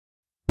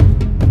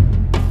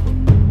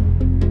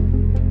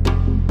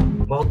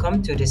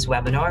Welcome to this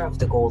webinar of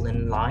the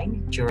Golden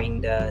Line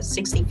during the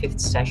 65th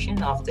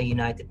session of the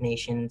United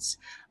Nations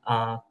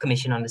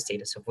Commission on the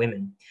Status of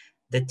Women.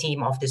 The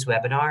theme of this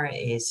webinar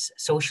is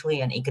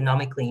socially and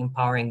economically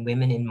empowering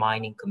women in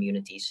mining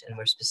communities, and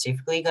we're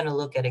specifically going to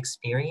look at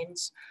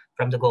experience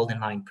from the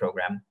Golden Line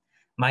program.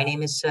 My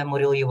name is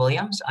Murillo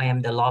Williams. I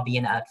am the Lobby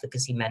and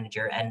Advocacy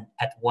Manager and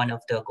at one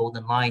of the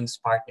Golden Line's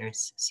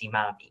partners,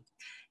 Simavi.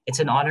 It's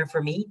an honor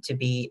for me to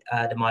be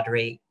the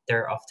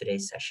moderator of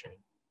today's session.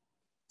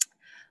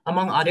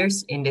 Among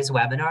others, in this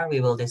webinar, we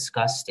will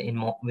discuss in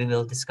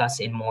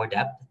more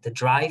depth the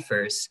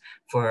drivers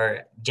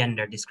for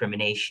gender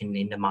discrimination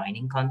in the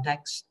mining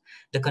context,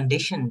 the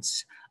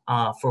conditions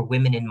for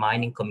women in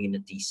mining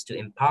communities to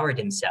empower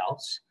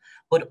themselves,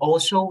 but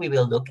also we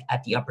will look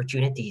at the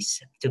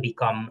opportunities to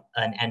become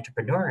an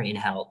entrepreneur in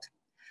health.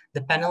 The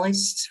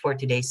panelists for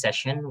today's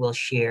session will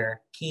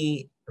share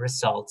key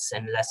results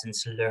and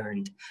lessons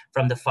learned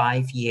from the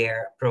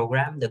 5-year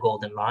program, the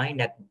Golden Line,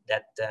 that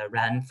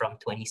ran from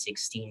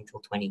 2016 till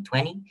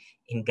 2020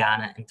 in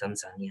Ghana and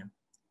Tanzania.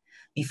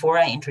 Before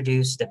I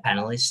introduce the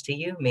panelists to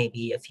you,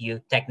 maybe a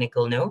few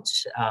technical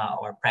notes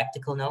or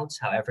practical notes,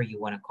 however you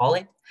want to call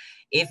it.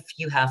 If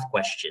you have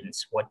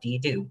questions, what do you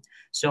do?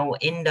 So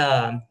in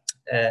the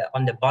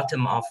on the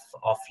bottom of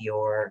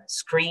your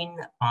screen,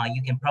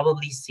 you can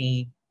probably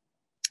see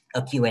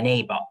a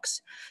Q&A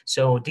box.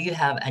 So do you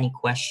have any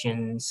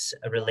questions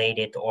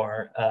related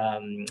or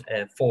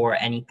for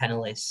any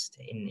panelist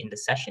in the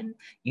session?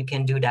 You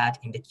can do that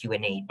in the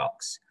Q&A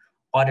box.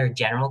 Other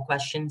general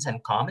questions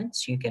and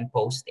comments you can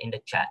post in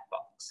the chat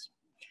box.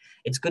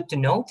 It's good to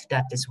note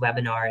that this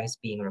webinar is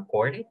being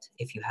recorded.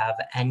 If you have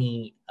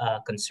any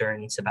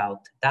concerns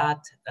about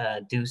that,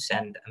 do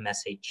send a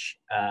message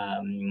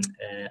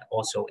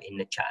also in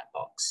the chat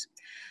box.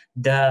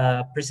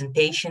 The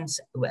presentations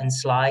and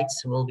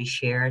slides will be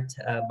shared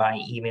by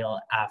email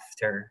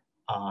after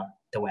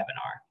the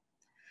webinar.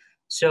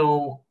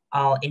 So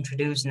I'll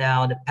introduce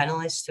now the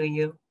panelists to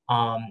you.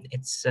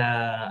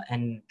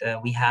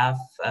 We have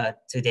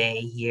today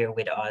here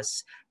with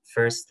us,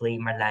 firstly,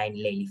 Marlijn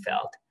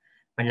Lelyveld.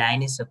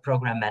 Marlijn is a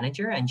program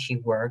manager and she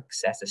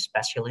works as a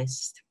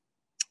specialist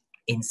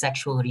in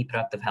sexual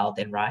reproductive health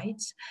and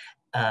rights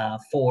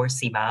for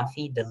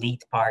Simavi, the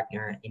lead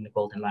partner in the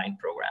Golden Line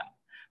program.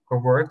 Her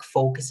work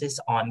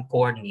focuses on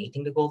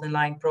coordinating the Golden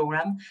Line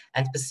program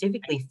and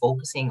specifically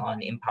focusing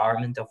on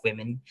empowerment of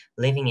women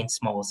living in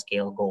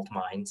small-scale gold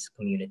mines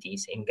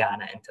communities in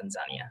Ghana and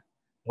Tanzania.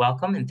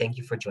 Welcome and thank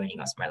you for joining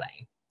us,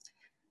 Marlijn.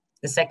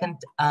 The second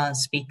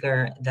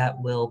speaker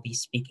that will be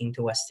speaking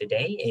to us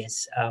today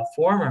is a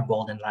former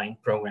Golden Line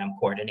program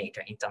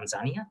coordinator in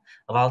Tanzania,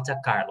 Walter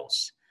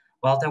Carlos.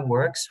 Walter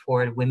works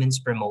for the Women's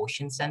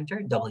Promotion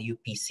Center,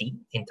 WPC,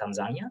 in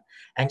Tanzania,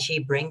 and she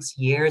brings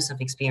years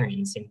of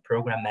experience in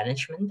program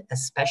management,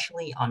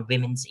 especially on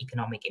women's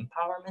economic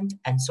empowerment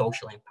and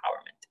social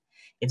empowerment.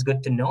 It's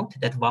good to note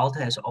that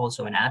Walter is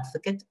also an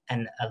advocate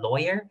and a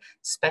lawyer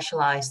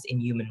specialized in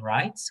human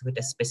rights with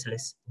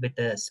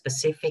a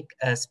specific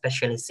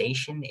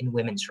specialization in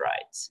women's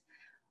rights.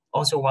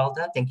 Also,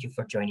 Walter, thank you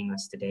for joining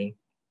us today.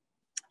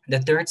 The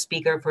third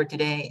speaker for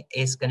today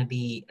is going to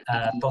be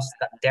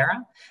Tosca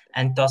Terra,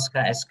 and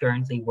Tosca is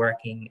currently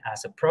working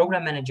as a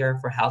program manager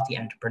for Healthy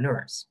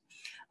Entrepreneurs.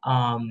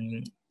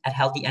 At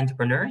Healthy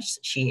Entrepreneurs,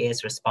 she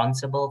is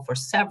responsible for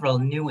several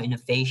new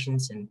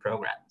innovations and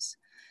programs.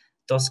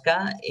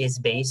 Tosca is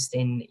based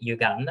in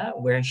Uganda,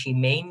 where she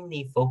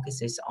mainly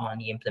focuses on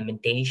the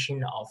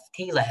implementation of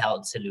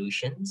telehealth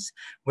solutions,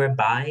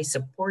 whereby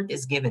support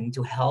is given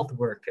to health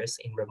workers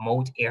in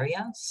remote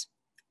areas.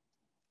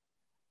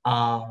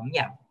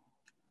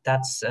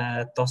 That's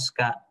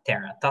Tosca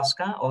Terra.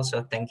 Tosca,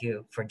 also thank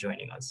you for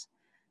joining us.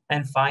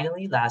 And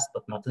finally, last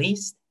but not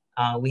least,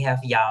 we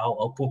have Yao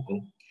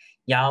Opuku.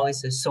 Yao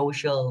is a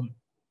social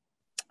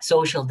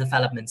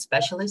development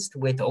specialist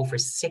with over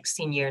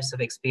 16 years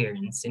of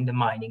experience in the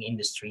mining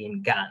industry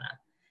in Ghana.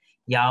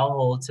 Yao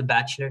holds a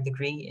bachelor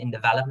degree in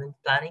development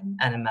planning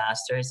and a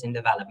master's in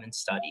development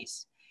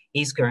studies.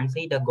 He's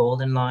currently the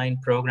Golden Line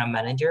program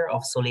manager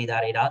of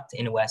Solidaridad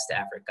in West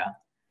Africa.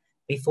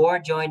 Before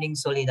joining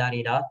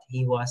Solidaridad,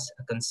 he was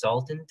a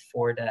consultant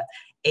for the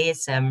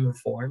ASM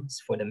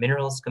reforms for the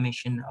Minerals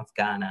Commission of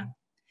Ghana.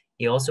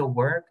 He also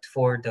worked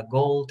for the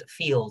Gold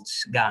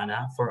Fields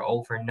Ghana for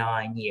over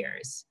 9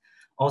 years.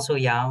 Also,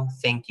 Yao,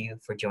 thank you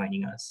for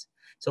joining us.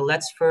 So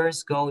let's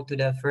first go to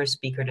the first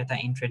speaker that I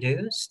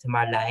introduced,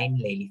 Marlijn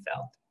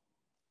Lelyveld.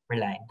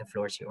 Marlijn, the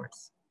floor is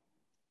yours.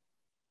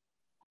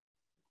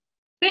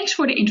 Thanks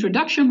for the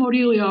introduction,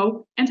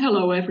 Murillo, and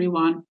hello,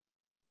 everyone.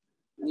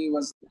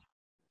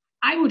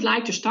 I would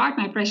like to start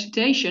my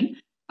presentation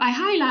by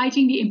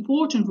highlighting the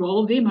important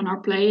role women are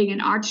playing in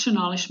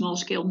artisanal and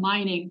small-scale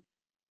mining.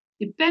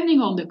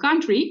 Depending on the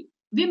country,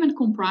 women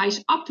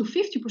comprise up to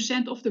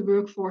 50% of the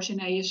workforce in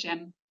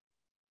ASM.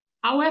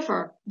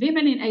 However,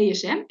 women in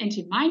ASM and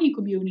in mining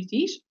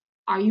communities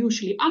are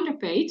usually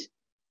underpaid,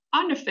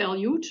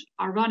 undervalued,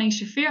 are running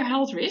severe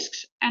health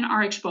risks, and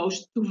are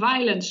exposed to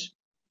violence.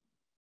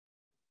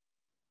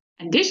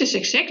 And this is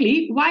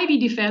exactly why we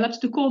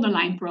developed the Golden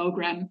Line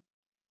program.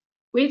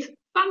 With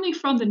funding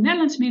from the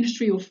Netherlands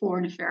Ministry of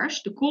Foreign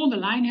Affairs, the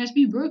Golden Line has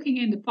been working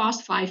in the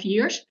past 5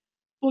 years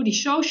for the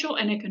social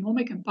and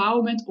economic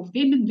empowerment of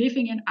women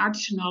living in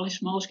artisanal and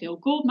small-scale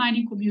gold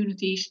mining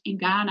communities in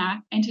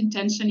Ghana and in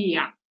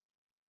Tanzania.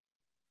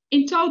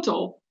 In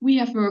total, we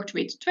have worked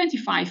with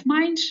 25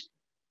 mines,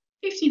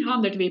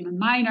 1,500 women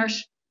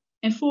miners,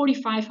 and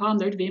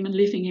 4,500 women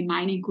living in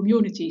mining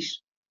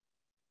communities.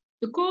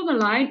 The Golden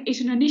Line is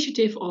an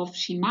initiative of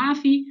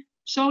Simavi,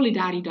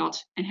 Solidaridad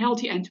and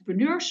Healthy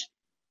Entrepreneurs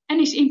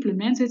and is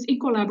implemented in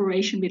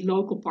collaboration with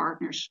local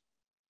partners.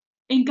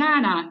 In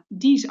Ghana,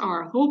 these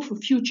are Hope for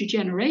Future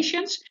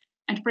Generations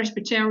and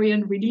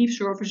Presbyterian Relief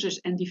Services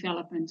and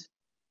Development.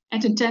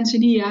 And in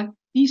Tanzania,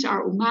 these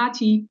are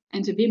Umati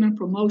and the Women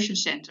Promotion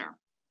Center.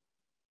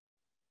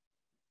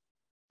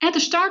 At the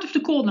start of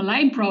the Golden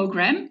Line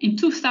program in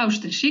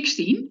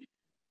 2016,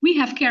 we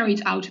have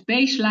carried out a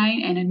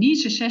baseline and a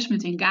needs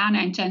assessment in Ghana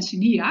and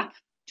Tanzania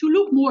to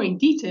look more in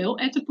detail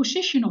at the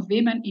position of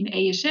women in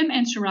ASM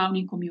and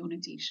surrounding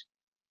communities.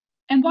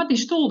 And what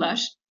this told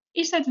us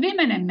is that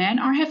women and men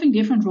are having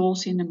different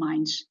roles in the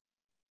mines.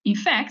 In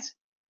fact,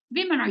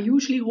 women are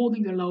usually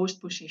holding the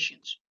lowest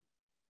positions.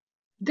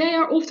 They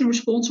are often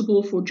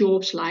responsible for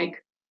jobs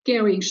like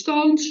carrying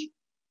stones,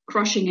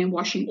 crushing and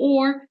washing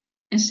ore,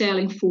 and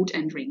selling food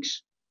and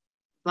drinks,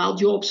 while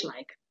jobs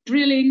like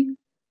drilling,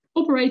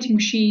 operating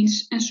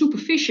machines, and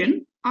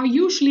supervision are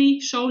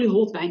usually solely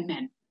held by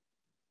men.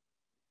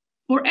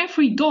 For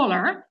every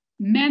dollar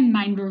men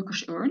mine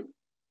workers earn,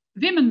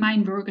 women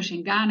mine workers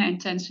in Ghana and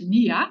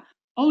Tanzania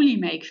only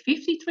make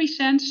 53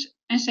 cents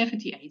and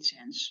 78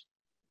 cents.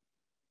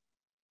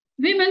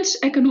 Women's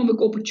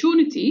economic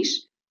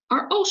opportunities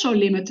are also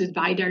limited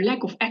by their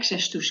lack of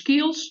access to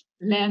skills,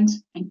 land,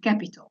 and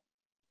capital.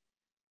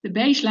 The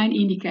baseline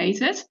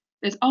indicated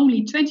that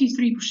only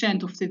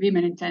 23% of the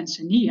women in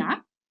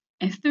Tanzania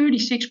and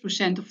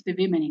 36% of the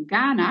women in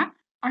Ghana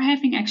are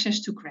having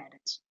access to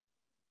credit.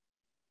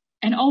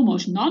 And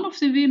almost none of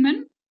the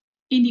women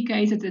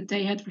indicated that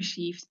they had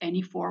received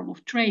any form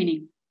of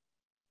training.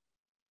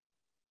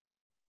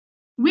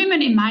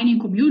 Women in mining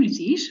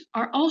communities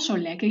are also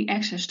lacking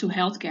access to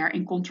healthcare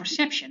and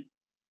contraception,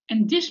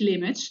 and this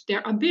limits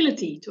their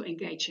ability to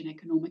engage in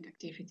economic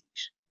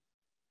activities.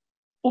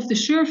 Of the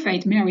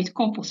surveyed married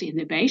couples in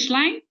the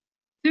baseline,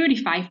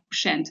 35%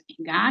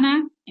 in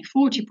Ghana and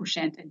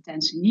 40% in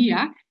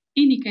Tanzania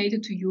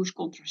indicated to use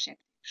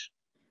contraceptives.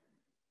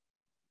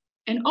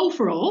 And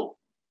overall,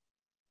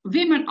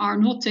 women are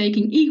not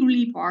taking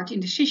eagerly part in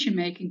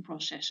decision-making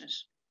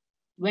processes,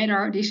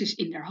 whether this is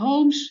in their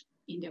homes,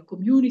 in their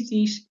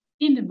communities,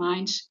 in the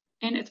mines,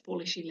 and at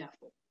policy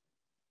level.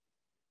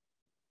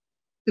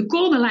 The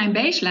Golden Line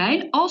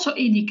baseline also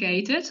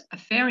indicated a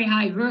very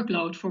high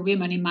workload for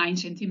women in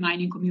mines and in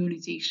mining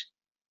communities.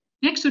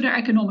 Next to their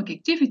economic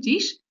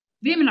activities,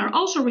 women are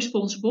also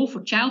responsible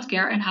for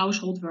childcare and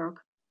household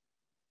work.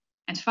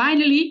 And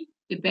finally,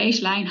 the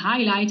baseline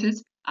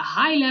highlighted a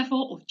high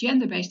level of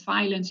gender-based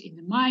violence in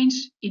the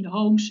mines, in the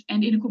homes,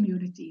 and in the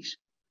communities.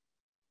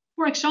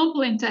 For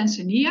example, in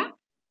Tanzania,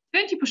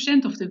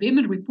 20% of the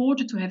women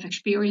reported to have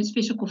experienced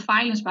physical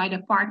violence by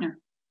their partner.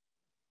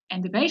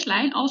 And the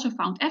baseline also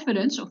found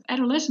evidence of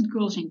adolescent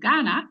girls in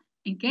Ghana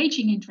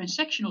engaging in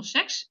transactional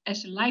sex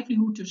as a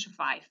livelihood to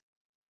survive.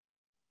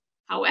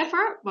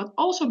 However, what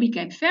also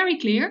became very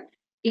clear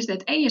is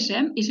that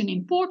ASM is an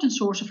important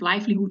source of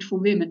livelihood for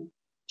women,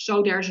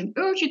 so there is an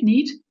urgent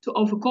need to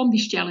overcome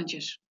these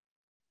challenges.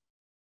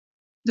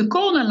 The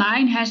Golden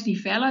Line has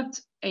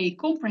developed a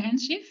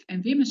comprehensive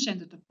and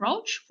women-centered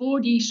approach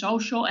for the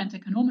social and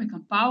economic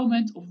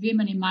empowerment of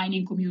women in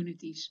mining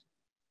communities.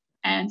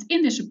 And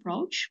in this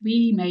approach,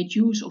 we made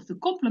use of the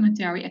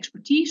complementary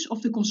expertise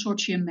of the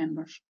consortium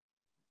members.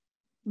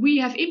 We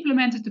have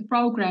implemented the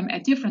program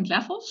at different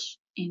levels,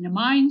 in the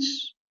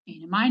mines,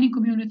 in the mining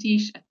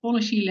communities, at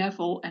policy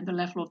level, and the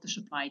level of the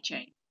supply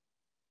chain.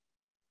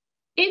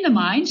 In the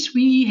mines,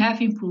 we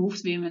have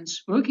improved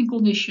women's working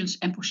conditions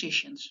and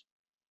positions.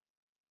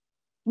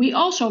 We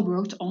also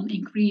worked on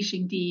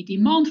increasing the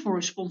demand for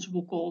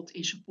responsible gold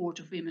in support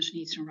of women's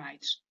needs and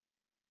rights.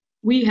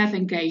 We have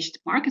engaged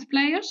market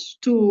players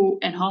to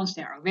enhance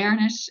their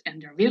awareness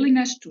and their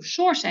willingness to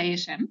source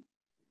ASM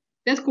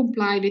that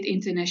comply with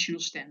international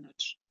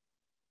standards.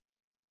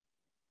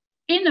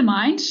 In the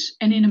mines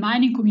and in the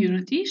mining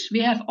communities, we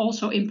have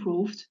also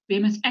improved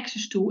women's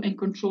access to and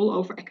control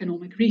over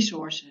economic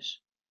resources.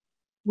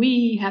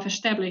 We have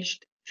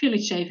established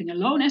village saving and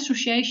loan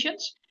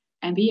associations,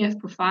 and we have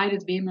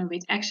provided women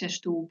with access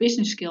to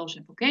business skills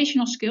and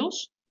vocational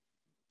skills.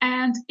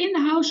 And in the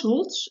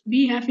households,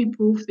 we have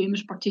improved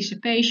women's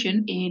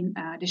participation in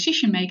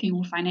decision-making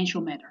on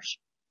financial matters.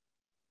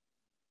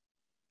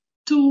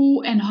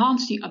 To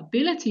enhance the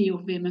ability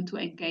of women to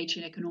engage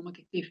in economic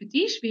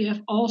activities, we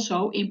have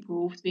also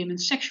improved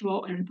women's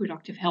sexual and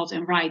reproductive health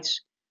and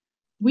rights.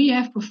 We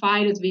have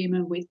provided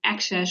women with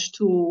access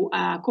to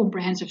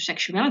comprehensive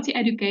sexuality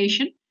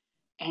education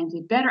and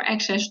with better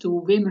access to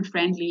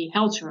women-friendly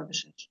health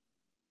services.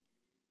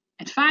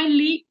 And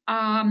finally,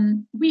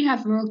 we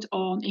have worked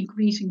on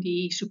increasing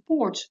the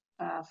support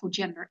for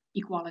gender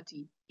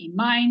equality in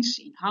mines,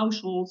 in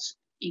households,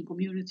 in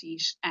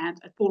communities, and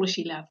at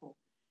policy level.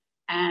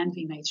 And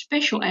we made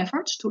special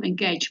efforts to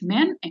engage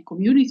men and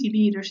community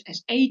leaders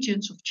as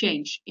agents of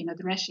change in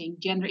addressing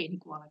gender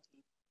inequality.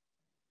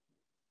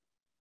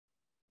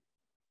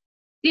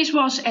 This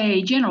was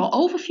a general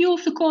overview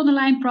of the Golden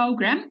Line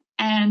program,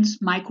 and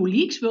my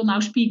colleagues will now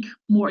speak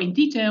more in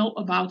detail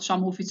about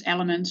some of its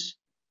elements.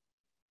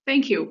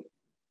 Thank you.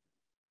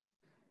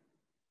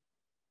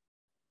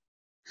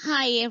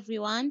 Hi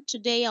everyone.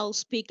 Today I'll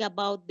speak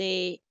about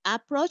the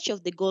approach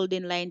of the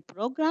Golden Line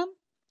program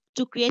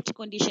to create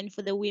conditions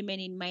for the women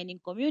in mining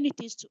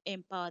communities to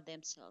empower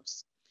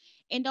themselves.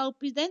 And I'll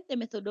present the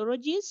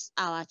methodologies,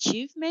 our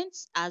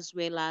achievements, as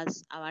well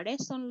as our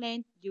lesson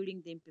learned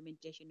during the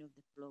implementation of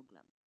the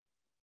program.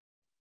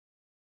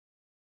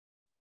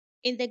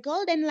 In the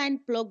Golden Line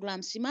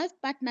program, Simavi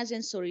Partners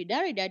and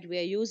Solidaridad were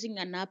using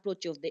an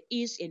approach of the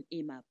EASE and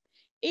EMAP.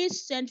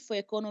 EASE stands for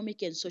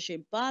Economic and Social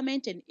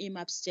Empowerment, and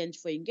EMAP stands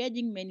for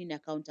Engaging Men in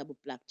Accountable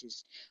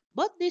Practice.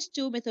 Both these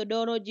two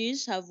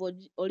methodologies have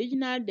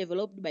originally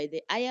developed by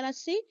the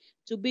IRC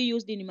to be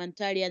used in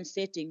humanitarian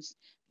settings,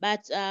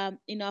 but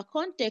in our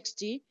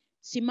context,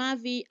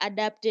 Simavi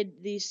adapted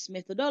this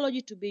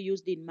methodology to be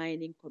used in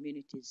mining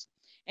communities.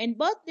 And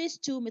both these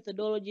two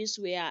methodologies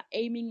were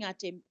aiming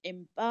at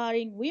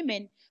empowering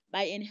women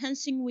by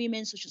enhancing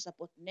women's social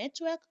support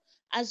network,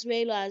 as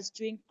well as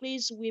to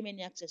increase women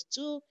access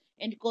to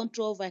and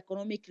control of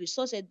economic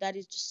resources. That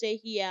is to say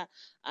here,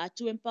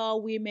 to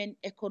empower women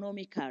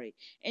economically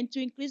and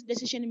to increase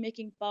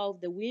decision-making power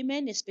of the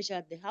women, especially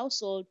at the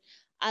household,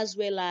 as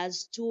well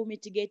as to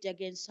mitigate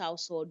against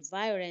household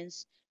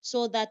violence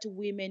so that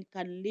women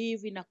can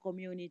live in a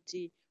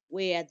community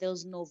where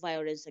there's no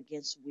violence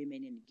against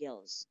women and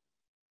girls.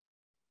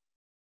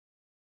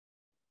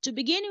 To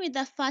begin with,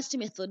 the first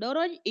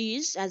methodology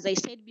is, as I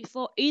said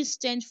before, is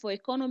stands for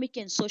economic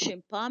and social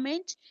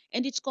empowerment,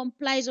 and it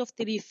comprises of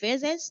three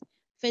phases.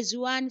 Phase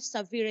one,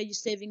 Village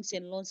Savings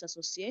and Loans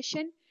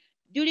Association.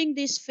 During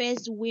this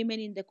phase, women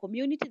in the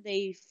community,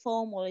 they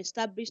form or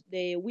establish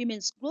the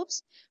women's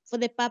groups for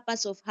the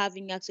purpose of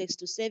having access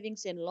to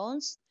savings and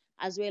loans,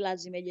 as well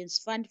as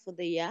emergency fund for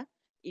their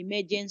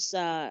emergency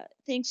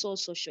things or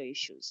social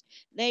issues.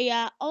 They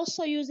are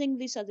also using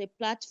this as a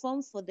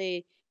platform for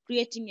the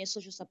creating a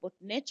social support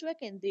network,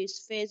 and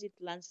this phase it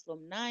runs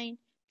from 9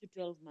 to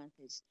 12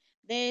 months.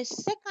 The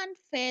second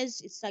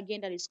phase is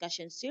again the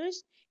discussion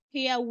series.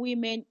 Here,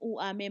 women who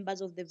are members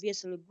of the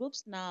VSL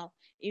groups now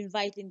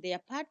inviting their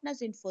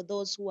partners, and for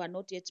those who are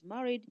not yet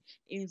married,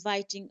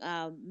 inviting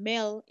a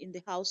male in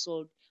the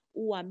household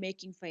who are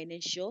making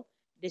financial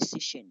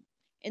decision.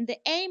 And the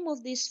aim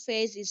of this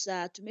phase is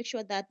to make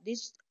sure that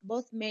these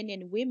both men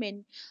and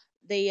women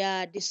they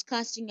are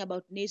discussing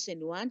about needs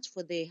and wants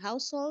for the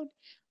household,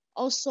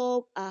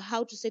 also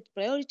how to set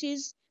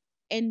priorities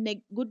and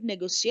good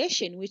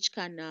negotiation, which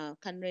can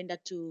render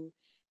to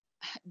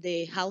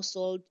the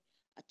household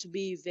to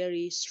be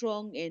very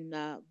strong and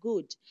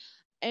good.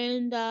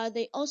 And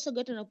they also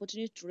got an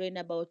opportunity to learn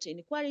about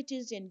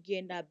inequalities and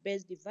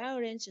gender-based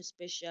violence,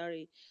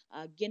 especially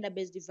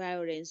gender-based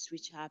violence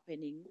which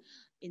happening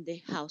in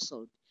the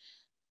household.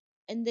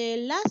 And the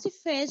last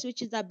phase,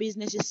 which is the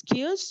business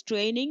skills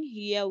training,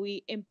 here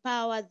we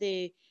empower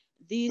these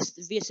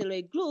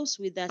VSLA groups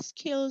with the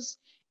skills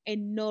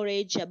and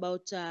knowledge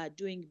about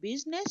doing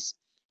business.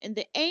 And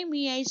the aim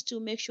here is to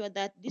make sure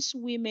that these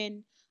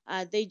women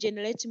they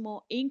generate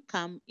more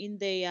income in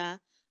their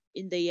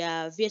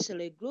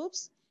VSLA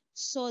groups,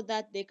 so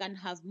that they can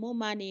have more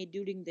money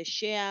during the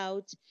share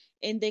out,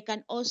 and they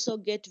can also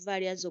get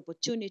various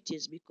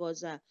opportunities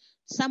because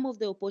some of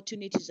the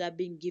opportunities are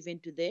being given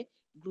to the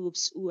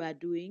groups who are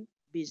doing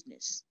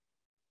business.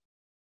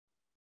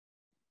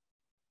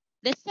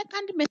 The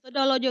second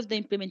methodology of the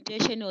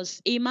implementation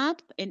was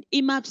EMAP, and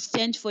EMAP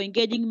stands for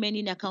Engaging Men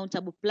in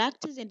Accountable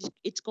Practice, and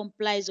it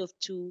comprises of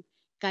two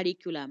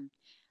curriculum.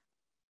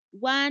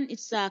 One,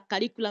 it's a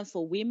curriculum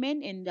for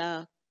women,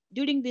 and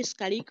during this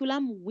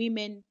curriculum,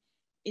 women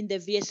in the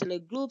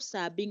VSLA groups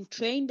are being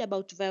trained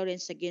about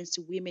violence against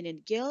women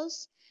and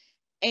girls,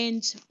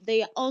 and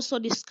they are also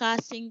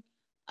discussing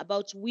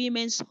about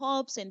women's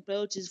hopes and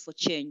priorities for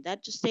change.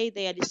 That to say,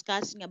 they are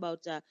discussing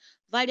about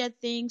various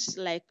things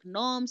like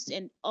norms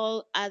and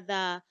all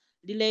other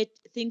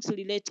things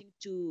relating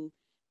to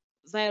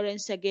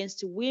violence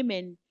against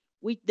women,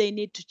 which they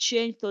need to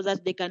change so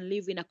that they can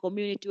live in a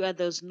community where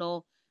there's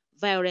no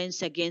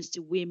violence against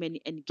women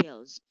and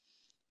girls.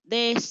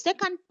 The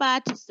second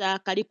part is a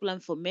curriculum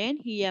for men.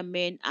 Here,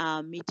 men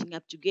are meeting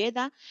up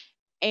together,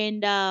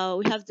 and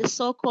we have the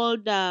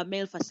so-called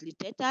male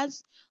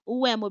facilitators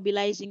who were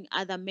mobilizing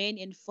other men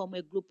and form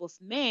a group of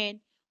men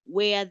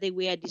where they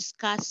were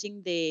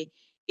discussing the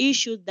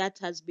issue that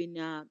has been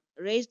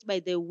raised by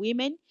the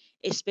women,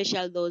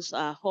 especially those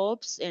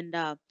hopes and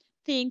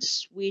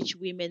things which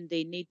women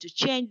they need to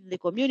change in the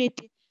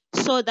community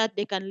so that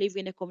they can live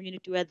in a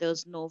community where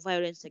there's no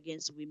violence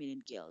against women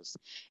and girls.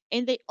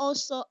 And they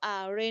also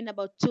learn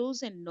about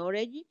tools and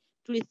knowledge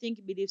to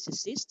rethink belief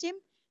system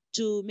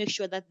to make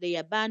sure that they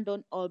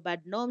abandon all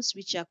bad norms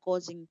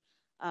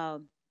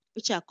um,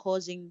 which are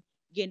causing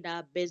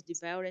gender-based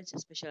violence,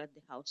 especially at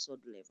the household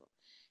level.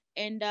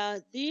 And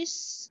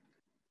these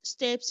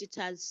steps, it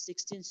has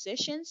 16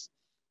 sessions,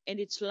 and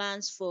it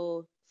runs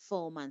for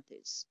 4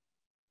 months.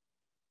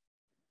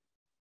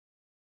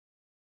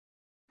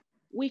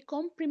 We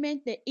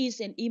complement the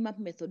EASE and EMAP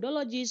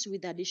methodologies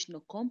with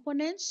additional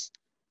components,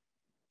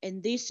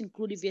 and this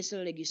include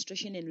vessel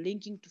registration and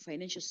linking to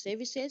financial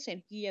services.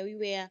 And here we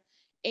were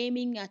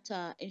aiming at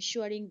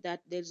ensuring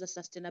that there's a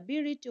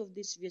sustainability of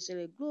these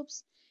vessel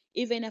groups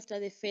even after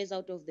the phase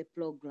out of the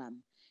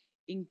program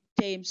in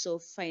terms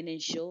of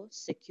financial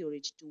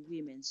security to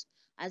women.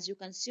 As you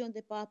can see on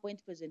the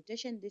PowerPoint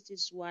presentation, this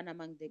is one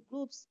among the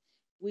groups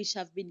which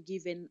have been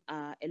given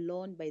a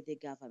loan by the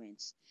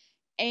government.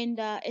 And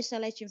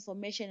SLH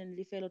information and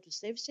referral to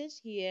services.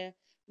 Here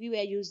we were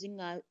using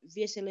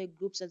VSLA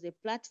groups as a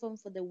platform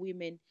for the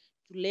women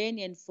to learn,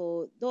 and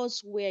for those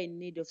who were in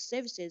need of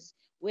services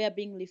were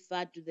being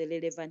referred to the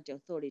relevant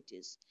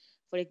authorities.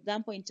 For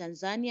example, in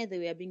Tanzania, they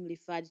were being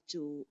referred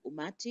to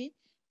UMATI,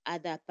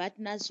 other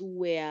partners who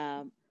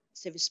were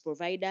service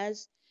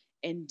providers,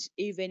 and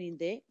even in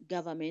the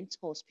government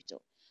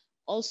hospital.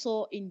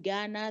 Also in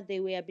Ghana, they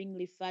were being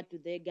referred to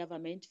the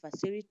government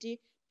facility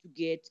to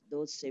get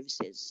those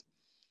services.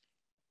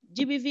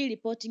 GBV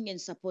reporting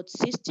and support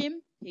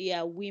system.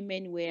 Here,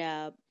 women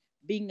were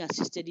being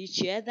assisted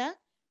each other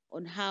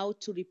on how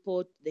to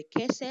report the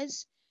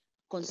cases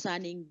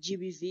concerning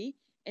GBV.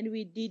 And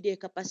we did a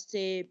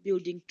capacity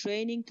building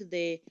training to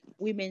the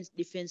Women's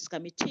Defense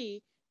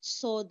Committee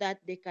so that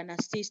they can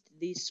assist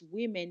these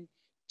women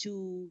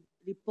to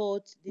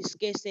report these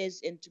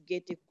cases and to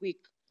get a quick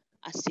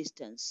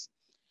assistance.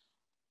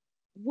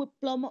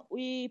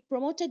 We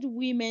promoted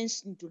women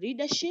into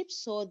leadership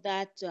so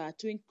that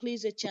to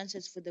increase the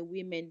chances for the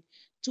women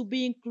to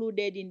be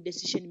included in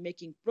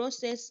decision-making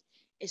process,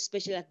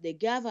 especially at the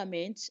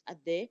government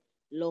at the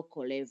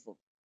local level.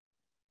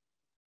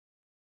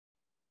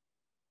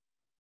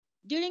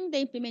 During the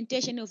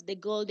implementation of the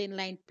Golden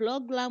Line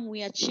program,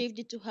 we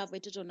achieved to have a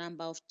total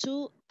number of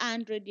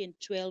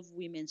 212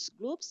 women's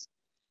groups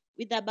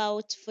with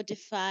about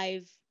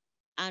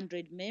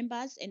 4,500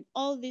 members, and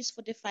all these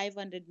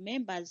 4,500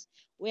 members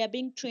were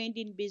being trained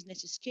in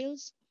business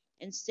skills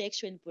and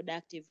sexual and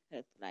productive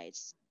health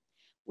rights.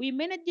 We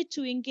managed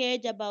to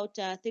engage about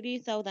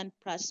 3,000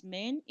 plus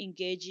men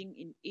engaging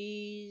in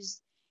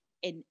EASE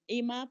and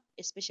EMAP,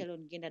 especially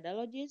on gender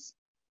ideologies.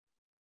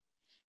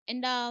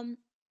 And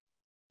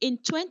in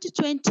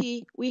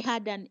 2020, we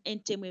had an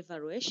end-term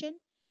evaluation,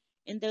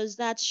 and those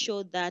that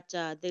showed that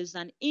there's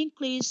an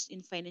increase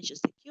in financial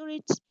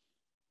security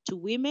to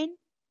women,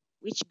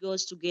 which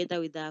goes together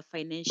with the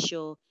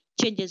financial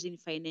changes in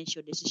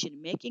financial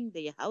decision making,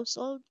 their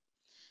household.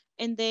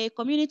 And the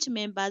community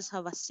members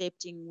have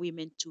accepting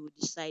women to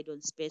decide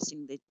on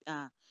spacing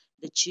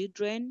the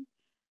children.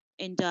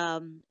 And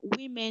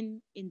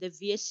women in the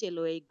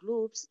VSLOA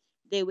groups,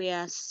 they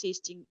were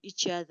assisting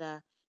each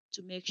other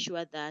to make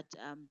sure that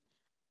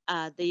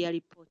they are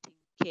reporting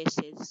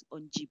cases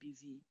on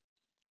GBV.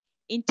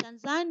 In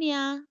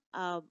Tanzania,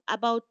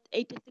 about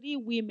 83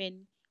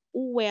 women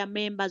who were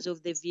members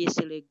of the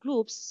VSLA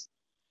groups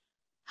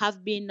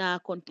have been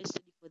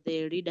contested for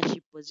the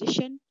leadership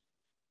position,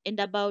 and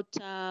about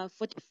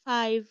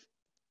 45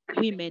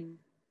 women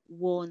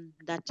won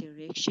that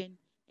election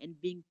and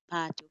being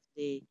part of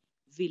the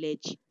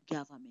village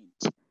government.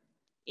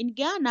 In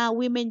Ghana,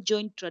 women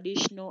joined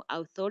traditional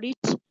authority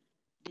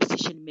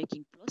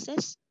decision-making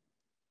process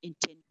in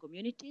 10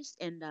 communities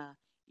and a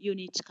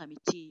unit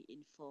committee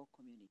in 4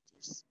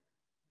 communities.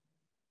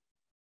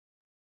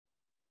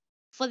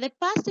 For the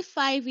past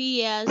 5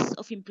 years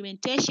of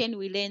implementation,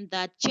 we learned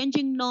that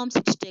changing norms,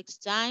 it takes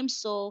time.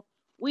 So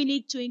we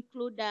need to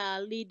include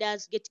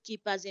leaders,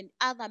 gatekeepers, and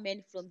other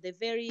men from the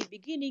very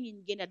beginning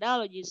in gender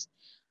ideologies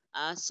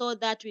so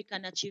that we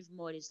can achieve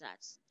more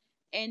results.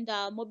 And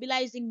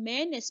mobilizing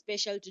men,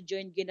 especially to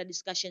join gender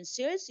discussion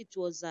series, it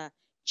was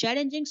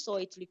challenging, so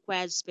it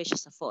requires special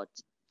support.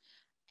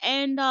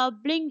 And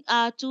bring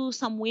to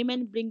some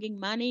women bringing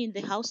money in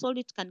the household,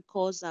 it can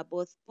cause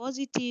both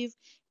positive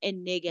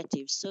and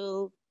negative.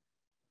 So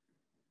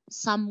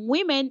some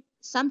women,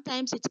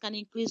 sometimes it can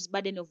increase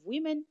burden of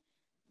women,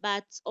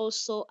 but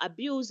also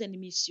abuse and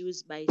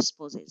misuse by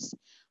spouses.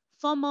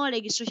 Formal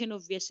registration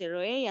of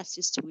VSLA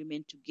assists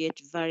women to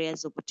get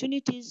various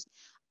opportunities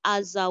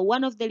as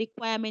one of the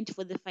requirements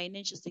for the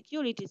financial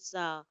security is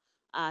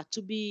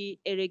to be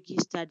a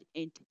registered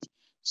entity.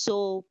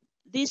 So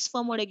this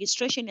formal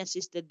registration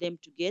assisted them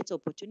to get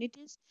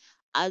opportunities.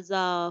 As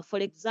for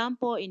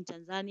example, in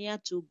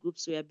Tanzania, 2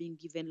 groups were being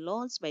given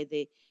loans by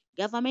the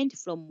government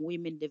from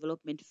Women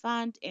Development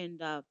Fund,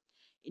 and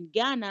in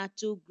Ghana,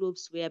 2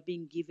 groups were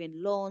being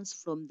given loans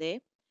from the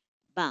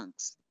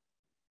banks.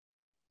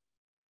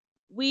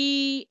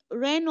 We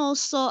ran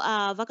also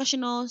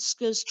vocational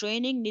skills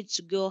training needs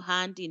to go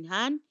hand in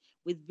hand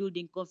with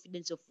building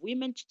confidence of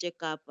women to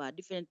take up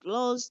different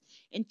roles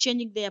and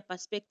changing their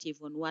perspective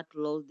on what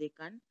role they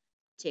can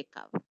take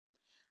up.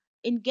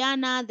 In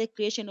Ghana, the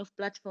creation of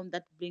platform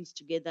that brings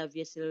together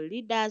VSL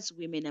leaders,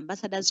 women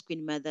ambassadors,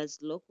 queen mothers,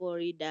 local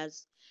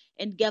leaders,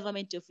 and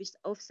government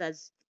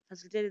officers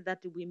facilitated that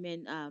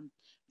women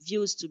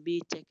views to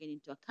be taken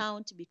into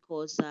account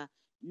because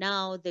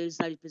now there is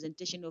a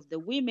representation of the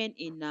women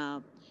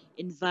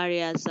in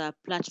various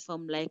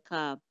platform like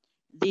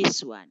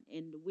this one,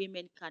 and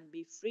women can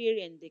be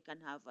free and they can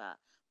have a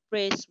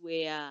press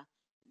where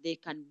they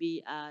can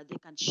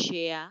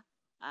share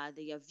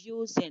their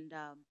views and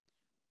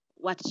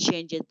what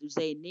changes do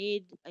they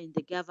need in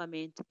the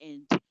government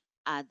and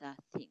other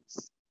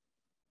things.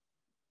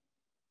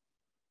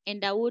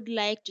 And I would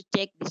like to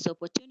take this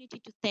opportunity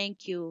to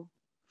thank you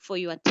for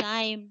your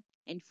time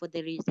and for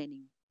the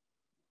reasoning.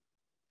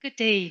 Good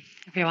day,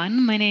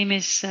 everyone. My name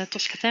is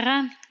Tosca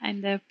Terra.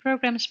 I'm the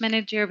programs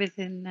manager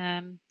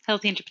within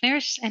Healthy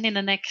Entrepreneurs. And in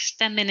the next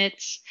 10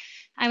 minutes,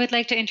 I would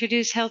like to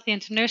introduce Healthy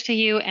Entrepreneurs to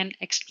you and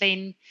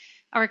explain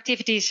our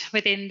activities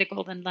within the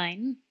Golden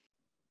Line.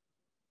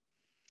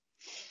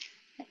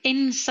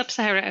 In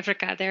sub-Saharan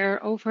Africa, there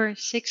are over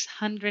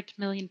 600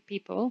 million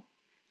people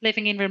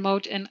living in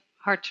remote and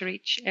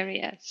hard-to-reach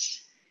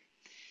areas.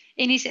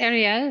 In these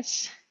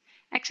areas,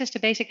 access to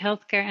basic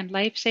healthcare and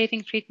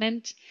life-saving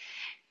treatment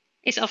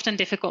is often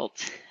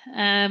difficult.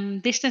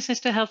 Distances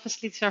to health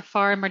facilities are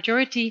far.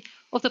 Majority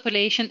of the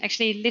population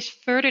actually lives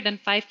further than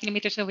 5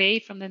 kilometers away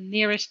from the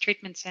nearest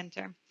treatment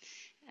center.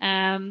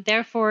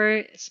 Therefore,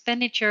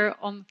 expenditure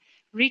on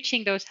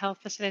reaching those health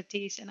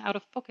facilities and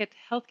out-of-pocket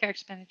healthcare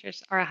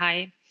expenditures are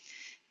high.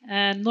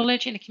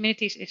 Knowledge in the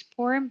communities is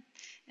poor,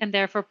 and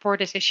therefore poor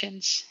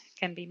decisions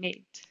can be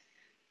made.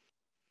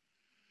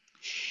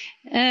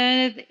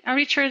 Our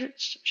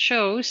research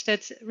shows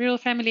that rural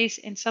families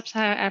in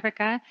sub-Saharan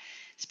Africa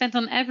spend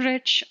on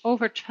average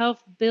over $12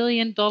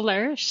 billion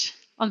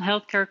on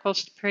healthcare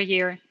costs per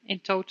year in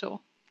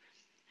total.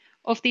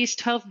 Of these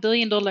 $12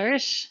 billion,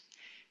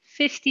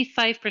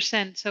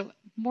 55%, so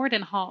more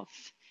than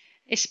half,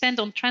 is spent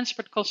on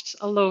transport costs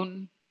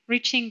alone,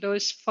 reaching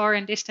those far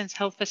and distance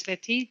health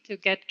facilities to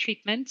get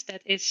treatment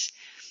that is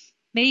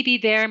maybe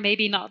there,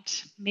 maybe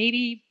not,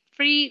 maybe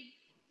free,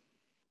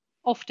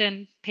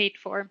 often paid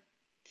for.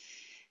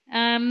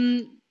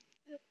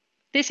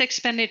 This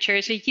expenditure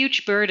is a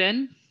huge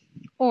burden,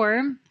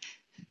 or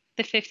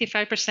the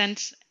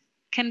 55%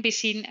 can be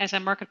seen as a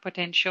market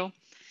potential.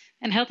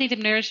 And Healthy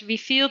Entrepreneurs, we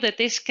feel that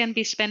this can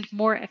be spent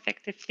more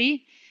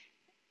effectively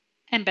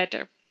and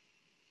better.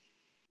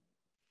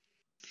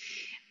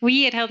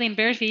 We at Healthy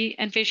Entrepreneurs, we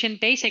envision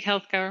basic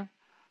healthcare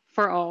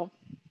for all.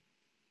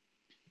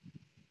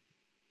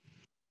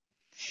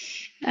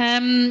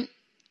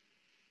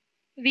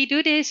 We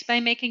do this by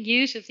making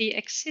use of the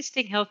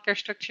existing healthcare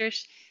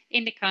structures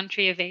in the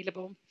country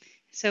available.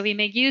 So we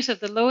make use of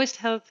the lowest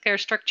healthcare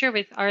structure,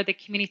 which are the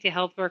community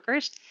health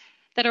workers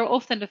that are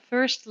often the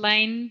first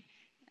line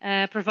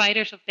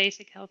providers of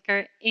basic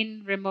healthcare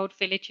in remote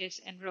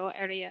villages and rural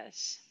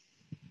areas.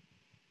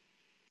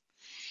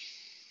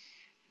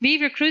 We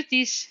recruit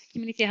these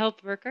community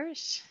health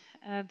workers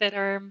that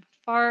are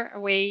far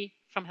away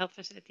from health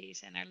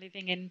facilities and are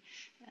living in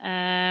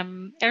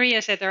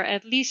areas that are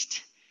at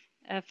least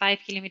 5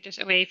 kilometers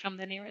away from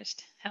the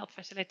nearest health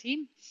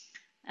facility.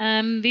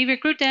 We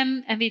recruit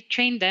them and we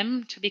train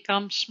them to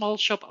become small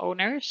shop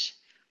owners,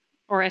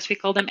 or as we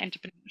call them,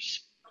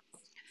 entrepreneurs.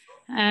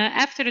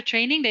 After the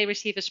training, they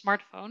receive a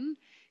smartphone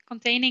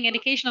containing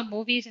educational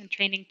movies and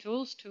training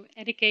tools to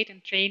educate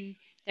and train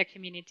their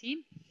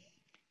community.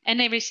 And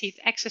they receive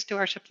access to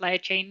our supply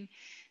chain.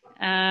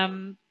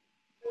 After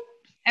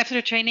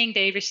the training,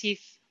 they receive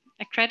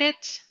a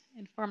credit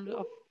in form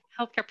of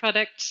healthcare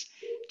products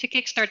to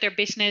kickstart their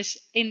business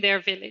in their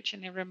village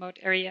and in remote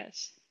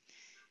areas.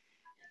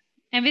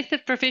 And with the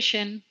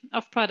provision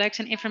of products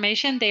and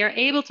information, they are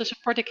able to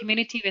support the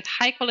community with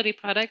high quality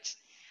products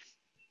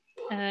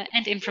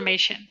and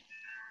information.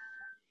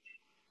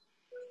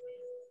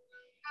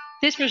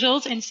 This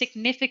results in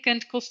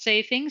significant cost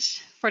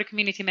savings for the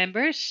community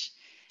members,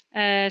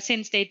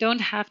 since they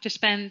don't have to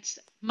spend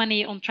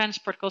money on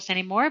transport costs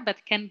anymore,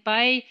 but can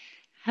buy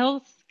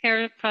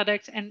healthcare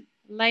products and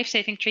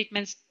life-saving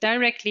treatments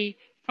directly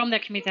from their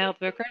community health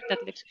worker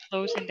that lives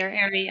close in their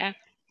area.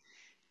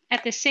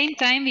 At the same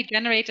time, we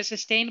generate a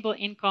sustainable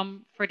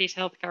income for these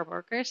healthcare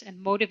workers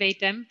and motivate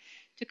them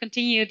to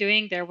continue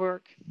doing their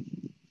work.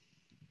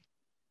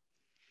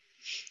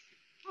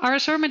 Our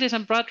assortment is a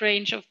broad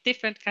range of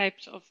different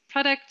types of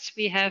products.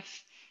 We have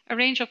a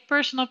range of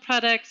personal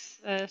products,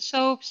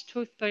 soaps,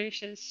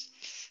 toothbrushes,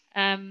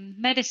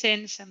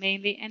 medicines,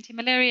 mainly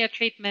anti-malaria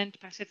treatment,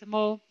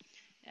 paracetamol.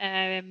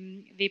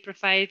 We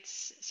provide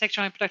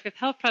sexual and reproductive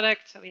health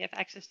products, so we have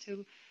access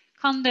to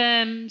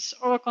condoms,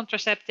 oral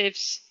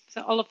contraceptives.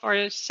 So all of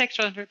our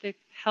sexual and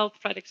reproductive health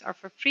products are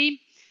for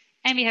free.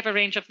 And we have a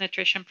range of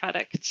nutrition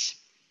products.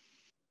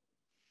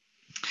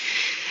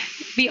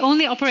 We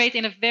only operate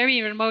in a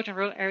very remote and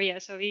rural area.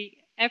 So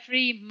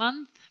every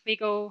month we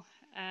go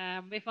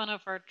with one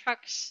of our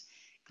trucks,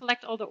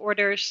 collect all the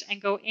orders and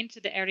go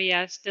into the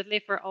areas,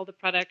 deliver all the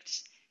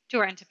products to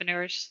our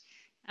entrepreneurs.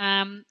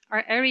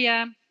 Our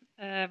area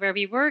where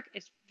we work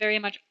is very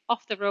much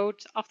off the road,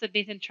 off the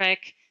beaten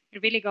track. We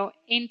really go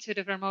into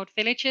the remote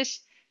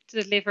villages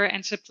to deliver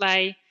and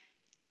supply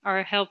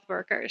our health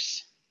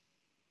workers.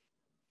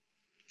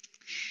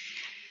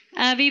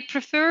 We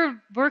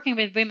prefer working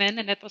with women,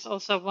 and that was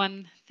also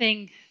one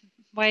thing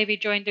why we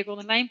joined the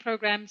Golden Line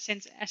program,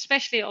 since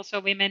especially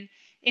also women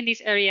in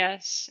these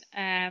areas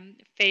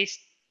face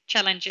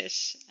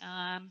challenges.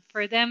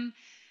 For them,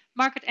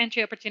 market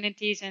entry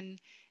opportunities and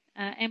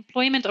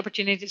employment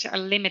opportunities are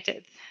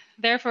limited.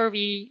 Therefore,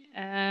 we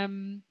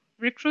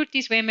recruit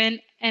these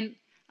women and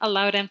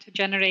allow them to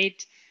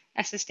generate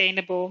a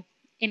sustainable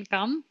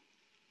income.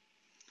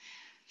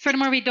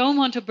 Furthermore, we don't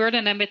want to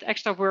burden them with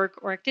extra work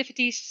or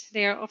activities.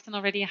 They are often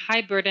already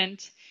high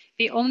burdened.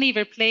 We only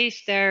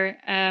replace their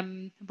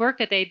work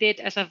that they did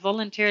as a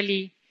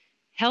voluntarily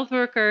health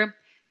worker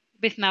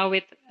with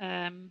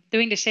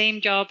doing the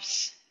same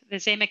jobs, the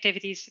same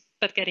activities,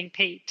 but getting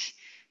paid.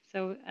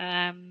 So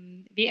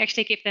we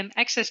actually give them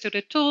access to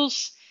the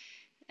tools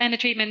and the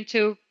treatment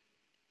to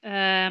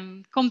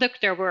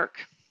conduct their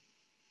work.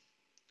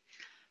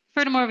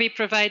 Furthermore, we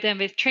provide them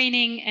with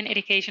training and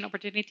education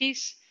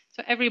opportunities.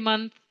 So every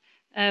month,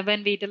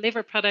 when we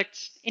deliver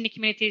products in the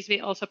communities,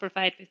 we also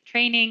provide with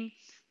training.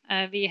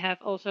 We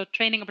have also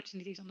training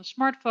opportunities on the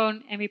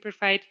smartphone, and we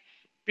provide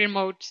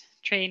remote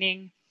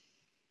training.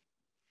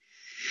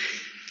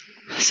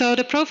 So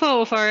the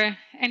profile of our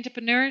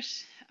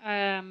entrepreneurs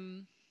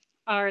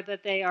are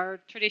that they are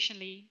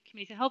traditionally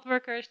community health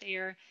workers. They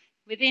are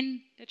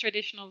within the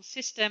traditional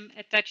system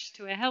attached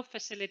to a health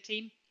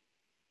facility,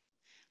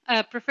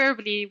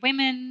 preferably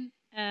women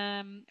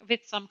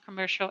with some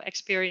commercial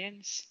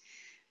experience.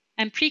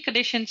 And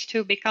preconditions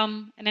to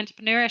become an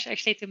entrepreneur is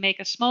actually to make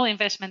a small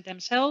investment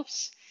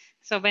themselves.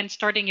 So when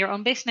starting your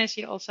own business,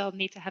 you also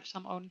need to have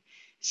some own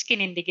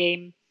skin in the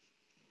game.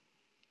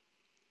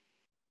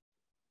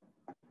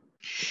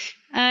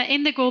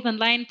 In the Golden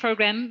Line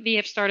program, we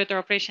have started our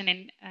operation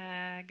in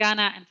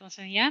Ghana and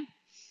Tanzania.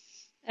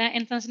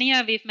 In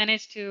Tanzania, we've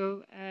managed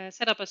to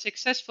set up a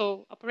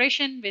successful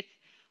operation with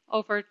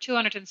over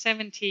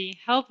 270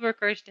 health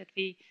workers that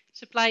we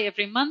supply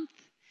every month.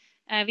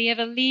 We have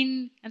a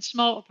lean and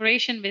small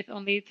operation with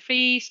only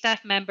 3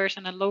 staff members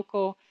and a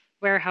local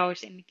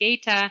warehouse in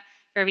Geita,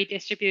 where we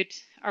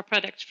distribute our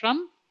products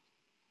from.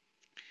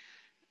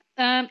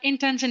 In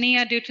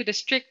Tanzania, due to the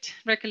strict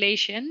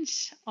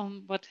regulations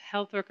on what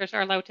health workers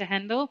are allowed to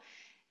handle,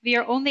 we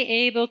are only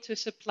able to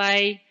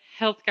supply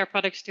healthcare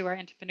products to our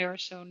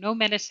entrepreneurs. So no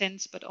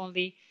medicines, but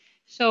only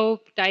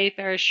soap,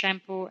 diapers,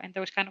 shampoo, and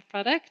those kind of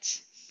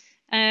products.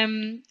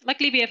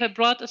 Luckily, we have a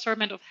broad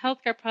assortment of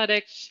healthcare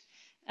products,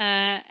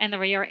 and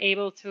we are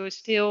able to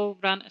still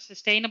run a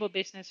sustainable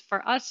business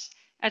for us,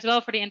 as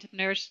well for the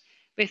entrepreneurs,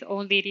 with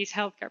only these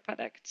healthcare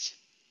products.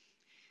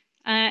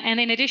 And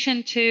in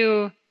addition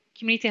to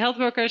community health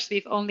workers,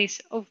 we've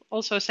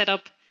also set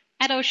up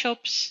edo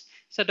shops.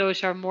 So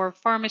those are more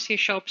pharmacy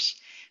shops,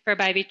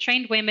 whereby we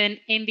trained women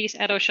in these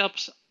edo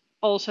shops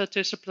also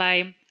to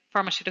supply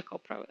pharmaceutical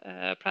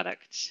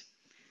products.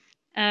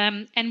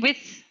 And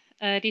with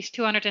these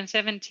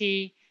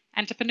 270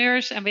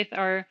 entrepreneurs and with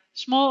our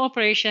small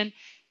operation,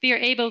 we are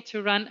able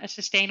to run a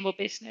sustainable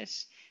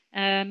business,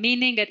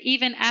 meaning that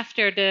even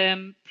after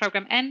the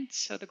program ends,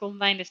 so the Golden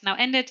Line is now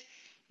ended,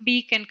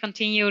 we can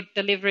continue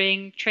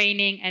delivering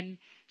training and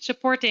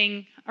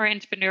supporting our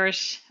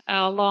entrepreneurs for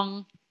a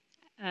long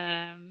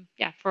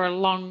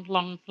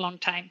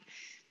time.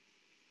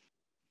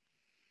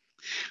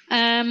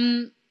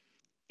 In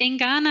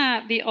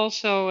Ghana, we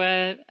also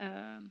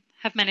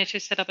have managed to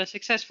set up a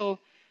successful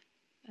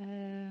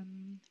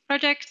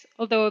project,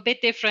 although a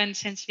bit different,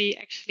 since we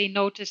actually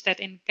noticed that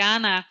in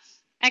Ghana,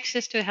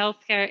 access to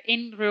healthcare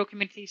in rural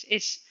communities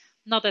is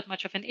not that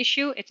much of an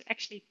issue. It's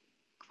actually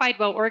quite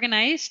well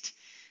organized.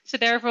 So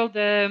therefore,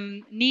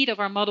 the need of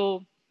our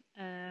model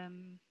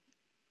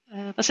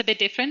was a bit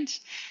different.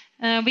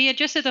 We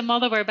adjusted the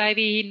model whereby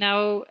we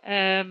now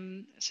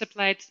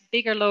supplied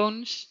bigger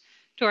loans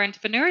to our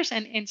entrepreneurs,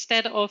 and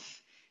instead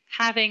of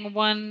having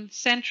one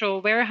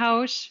central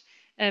warehouse,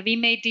 we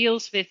made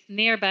deals with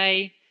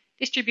nearby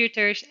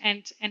distributors,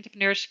 and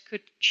entrepreneurs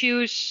could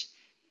choose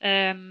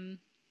their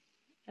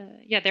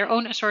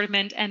own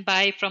assortment and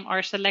buy from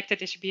our selected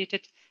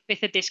distributed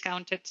with a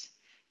discounted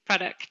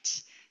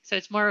product. So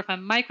it's more of a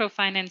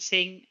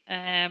microfinancing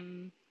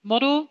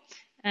model,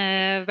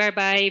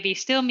 whereby we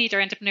still meet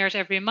our entrepreneurs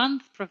every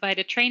month, provide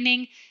a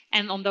training,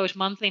 and on those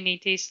monthly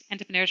meetings,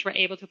 entrepreneurs were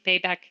able to pay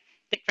back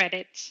the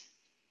credits.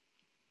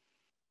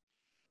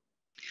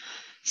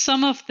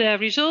 Some of the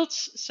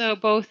results, so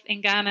both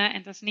in Ghana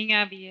and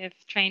Tanzania, we have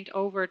trained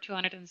over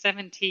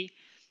 270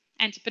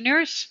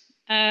 entrepreneurs.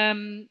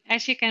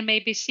 As you can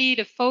maybe see,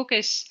 the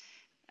focus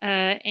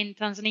in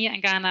Tanzania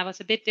and Ghana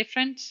was a bit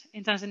different.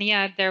 In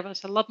Tanzania, there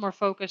was a lot more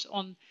focus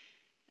on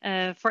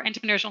for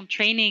entrepreneurs on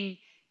training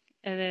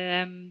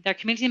their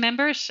community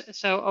members.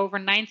 So over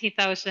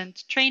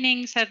 90,000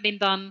 trainings have been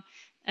done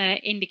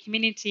in the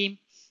community.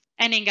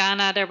 And in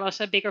Ghana, there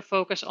was a bigger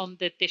focus on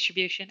the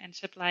distribution and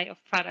supply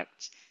of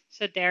products.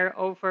 So there,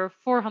 over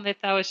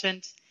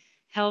 400,000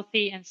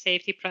 healthy and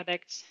safety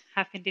products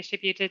have been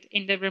distributed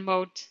in the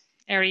remote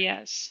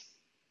areas.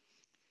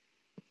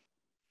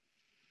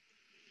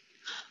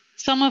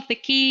 Some of the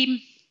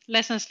key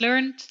lessons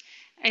learned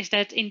is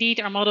that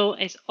indeed our model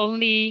is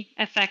only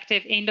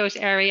effective in those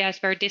areas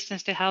where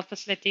distance to health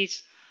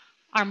facilities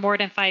are more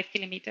than 5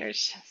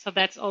 kilometers. So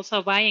that's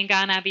also why in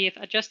Ghana we have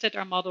adjusted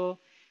our model,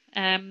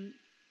 and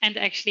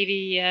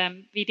actually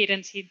we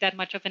didn't see that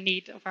much of a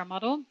need of our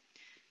model.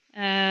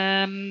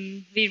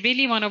 We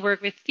really want to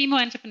work with female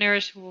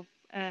entrepreneurs who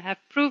have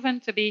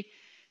proven to be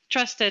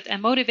trusted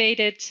and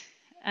motivated.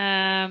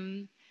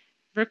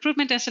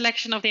 Recruitment and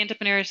selection of the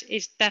entrepreneurs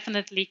is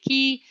definitely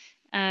key.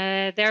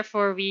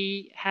 Therefore,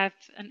 we have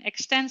an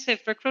extensive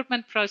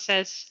recruitment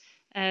process.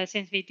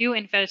 Since we do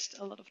invest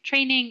a lot of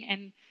training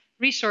and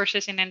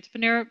resources in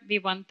entrepreneur, we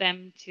want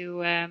them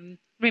to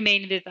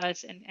remain with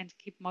us and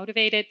keep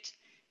motivated.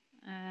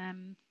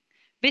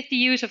 With the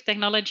use of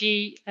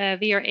technology,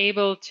 we are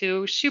able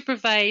to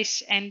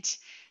supervise and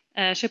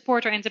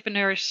support our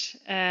entrepreneurs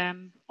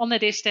on a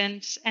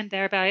distance, and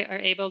thereby are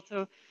able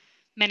to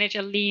manage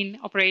a lean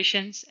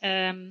operations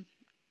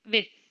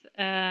with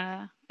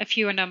a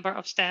fewer number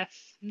of staff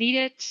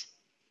needed.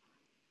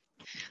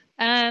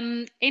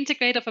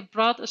 Integrate of a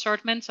broad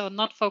assortment, so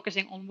not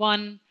focusing on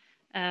one,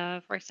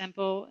 for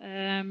example,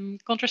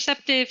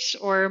 contraceptives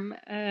or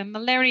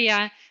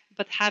malaria,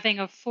 but having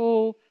a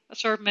full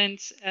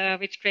assortment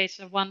which creates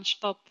a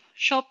one-stop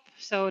shop,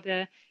 so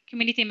the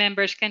community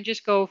members can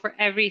just go for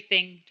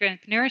everything to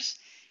entrepreneurs,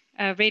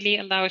 really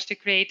allows to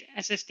create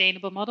a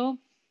sustainable model.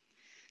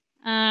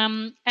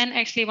 And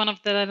actually one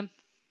of the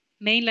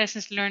main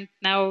lessons learned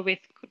now with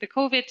the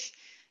COVID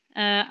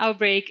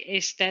outbreak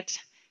is that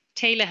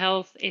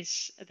telehealth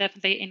is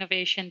definitely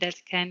innovation that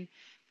can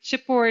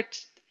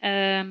support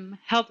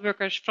health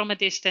workers from a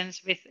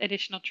distance with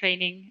additional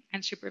training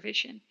and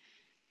supervision.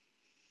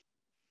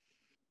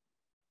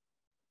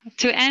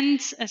 To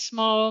end, a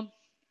small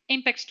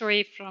impact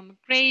story from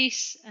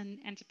Grace, an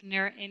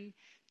entrepreneur in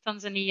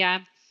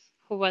Tanzania,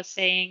 who was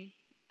saying,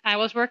 I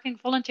was working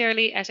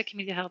voluntarily as a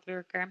community health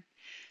worker.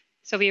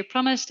 So we were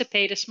promised to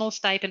pay a small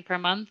stipend per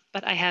month,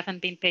 but I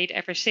haven't been paid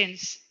ever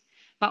since.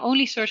 My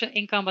only source of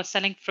income was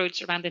selling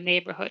fruits around the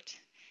neighborhood.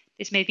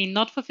 This made me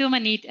not fulfill my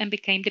need and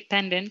became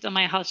dependent on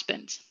my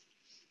husband.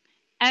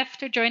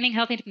 After joining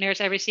Healthy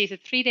Entrepreneurs, I received a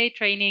 3-day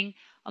training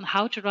on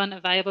how to run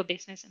a viable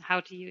business and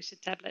how to use a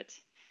tablet,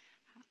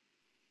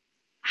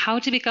 how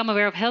to become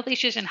aware of health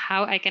issues, and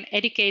how I can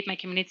educate my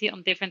community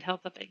on different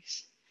health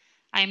topics.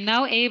 I am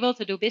now able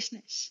to do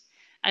business.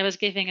 I was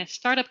given a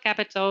startup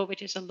capital,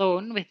 which is a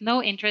loan with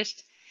no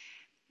interest,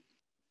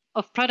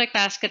 of product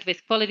basket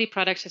with quality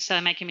products to sell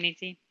in my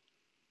community.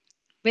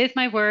 With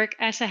my work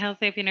as a health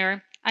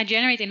entrepreneur, I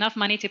generate enough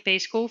money to pay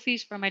school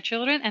fees for my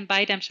children and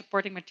buy them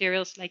supporting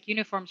materials like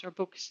uniforms or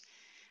books.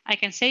 I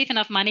can save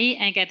enough money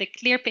and get a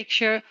clear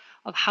picture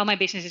of how my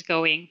business is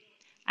going.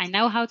 I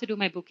know how to do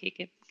my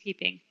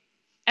bookkeeping.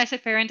 As a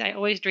parent, I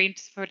always dreamed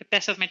for the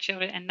best of my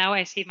children, and now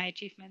I see my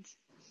achievements.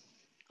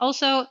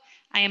 Also,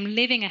 I am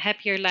living a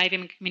happier life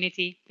in my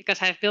community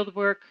because I have built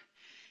work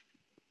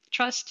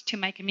trust to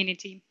my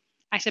community.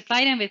 I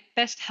supply them with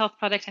best health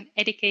products and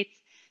educate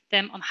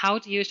them on how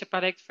to use the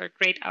product for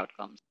great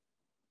outcomes.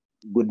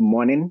 Good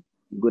morning,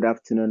 good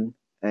afternoon,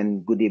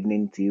 and good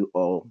evening to you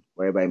all,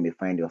 wherever you may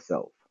find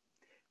yourself.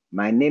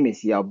 My name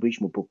is Yalbrich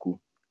Mupoku.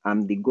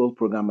 I'm the Gold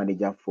Program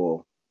Manager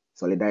for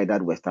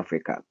Solidaridad West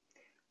Africa.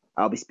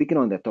 I'll be speaking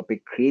on the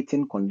topic,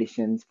 creating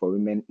conditions for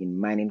women in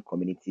mining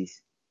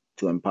communities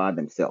to empower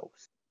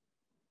themselves.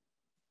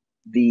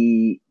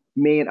 The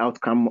main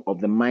outcome of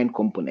the mine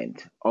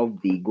component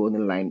of the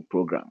Golden Line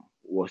program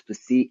was to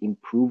see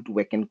improved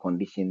working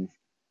conditions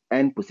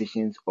and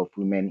positions of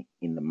women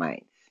in the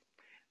mines.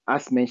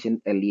 As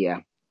mentioned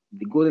earlier,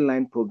 the Golden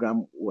Line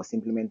program was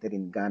implemented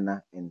in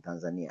Ghana and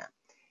Tanzania.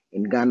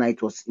 In Ghana,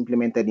 it was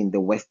implemented in the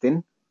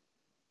Western,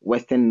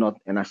 North,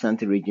 and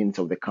Ashanti regions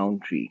of the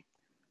country.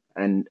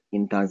 And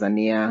in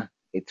Tanzania,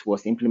 it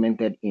was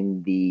implemented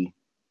in the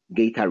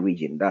Geita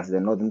region, that's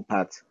the northern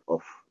part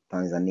of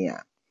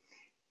Tanzania.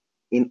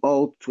 In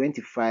all,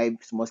 25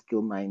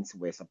 small-scale mines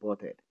were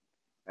supported.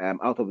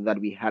 Out of that,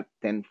 we had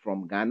 10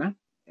 from Ghana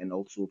and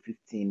also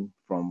 15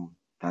 from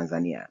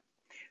Tanzania.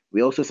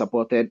 We also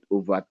supported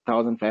over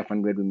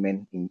 1,500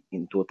 women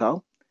in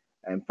total,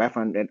 and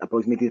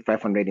approximately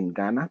 500 in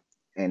Ghana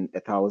and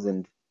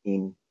 1,000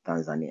 in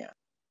Tanzania.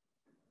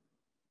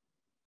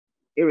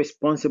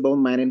 Irresponsible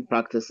mining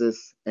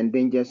practices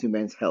endangers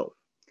women's health.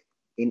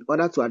 In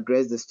order to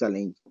address this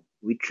challenge,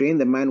 we train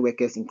the mine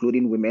workers,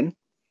 including women,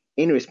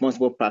 in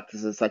responsible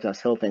practices such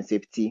as health and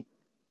safety,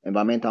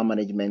 environmental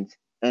management,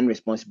 and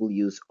responsible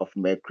use of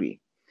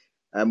mercury.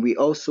 We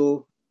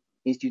also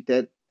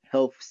instituted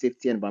health,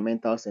 safety, and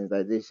environmental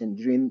sensitization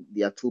during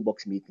their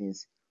toolbox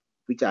meetings,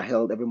 which are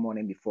held every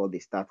morning before they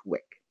start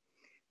work.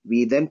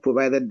 We then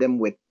provided them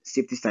with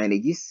safety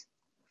signages,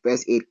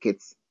 first aid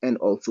kits, and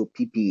also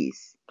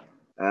PPEs.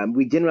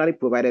 We generally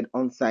provided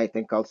on-site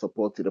technical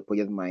support to the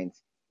project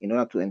mines in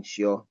order to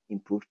ensure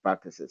improved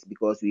practices,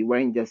 because we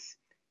weren't just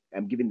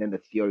giving them the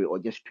theory or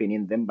just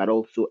training them, but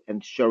also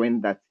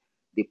ensuring that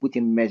they put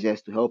in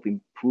measures to help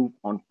improve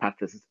on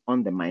practices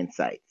on the mine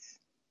sites.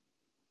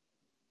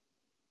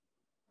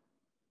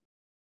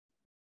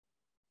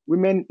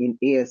 Women in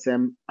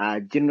ASM are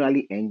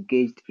generally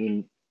engaged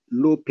in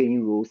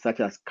low-paying roles such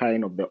as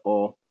carrying of the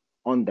ore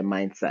on the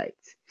mine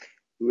sites.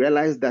 We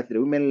realized that the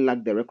women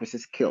lack the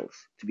requisite skills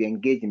to be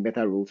engaged in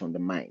better roles on the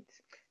mines.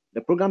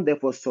 The program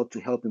therefore sought to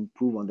help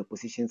improve on the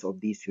positions of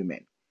these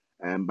women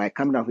by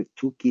coming up with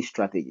two key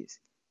strategies.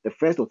 The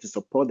first was to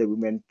support the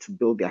women to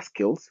build their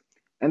skills,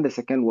 and the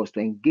second was to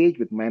engage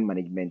with mine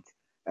management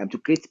to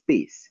create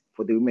space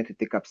for the women to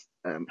take up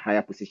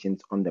higher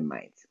positions on the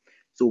mines.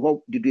 So what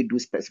did we do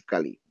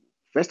specifically?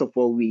 First of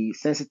all, we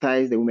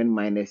sensitized the women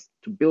miners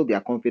to build their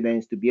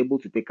confidence to be able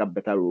to take up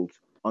better roles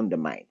on the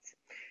mines.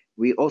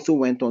 We also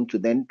went on to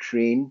then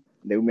train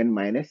the women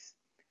miners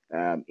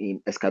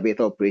in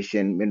excavator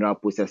operation, mineral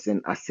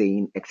processing,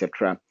 assaying,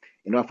 etc.,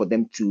 in order for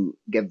them to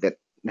get the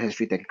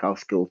necessary technical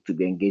skills to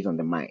be engaged on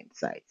the mine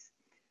sites.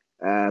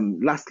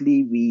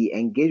 Lastly, we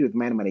engage with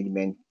mine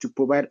management to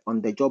provide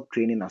on-the-job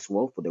training as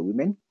well for the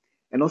women,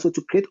 and also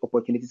to create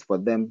opportunities for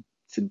them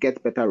to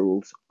get better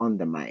roles on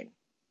the mine.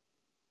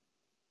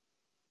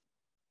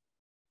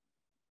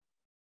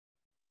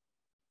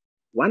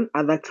 One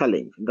other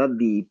challenge that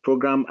the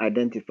program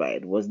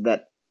identified was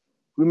that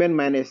women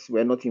miners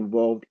were not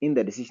involved in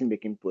the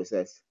decision-making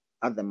process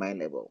at the mine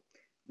level.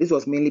 This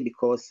was mainly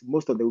because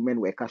most of the women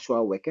were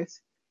casual workers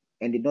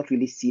and did not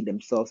really see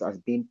themselves as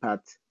being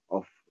part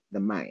of the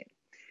mine.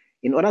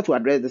 In order to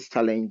address this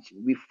challenge,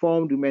 we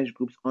formed women's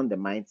groups on the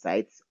mine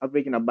sites,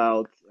 averaging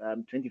about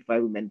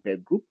 25 women per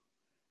group,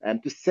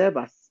 to serve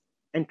as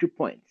entry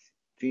points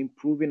to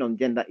improving on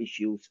gender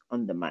issues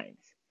on the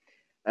mines.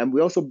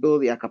 We also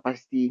build their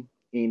capacity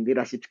in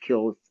leadership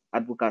skills,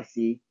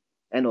 advocacy,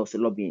 and also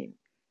lobbying,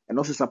 and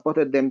also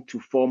supported them to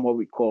form what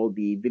we call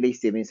the Village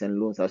Savings and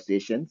Loans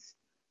Associations,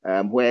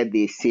 where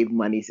they save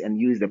monies and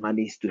use the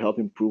monies to help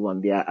improve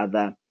on their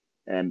other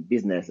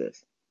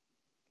businesses.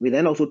 We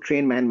then also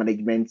train mine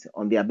management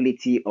on the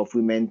ability of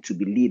women to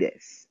be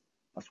leaders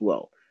as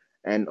well,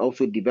 and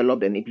also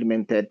developed and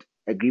implemented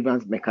a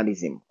grievance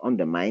mechanism on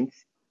the mines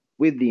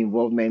with the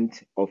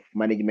involvement of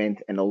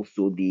management and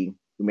also the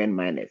women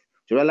miners.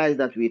 To realize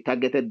that we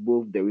targeted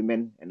both the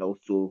women and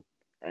also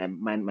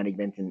mine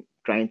management in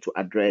trying to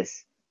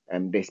address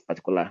this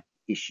particular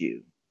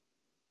issue.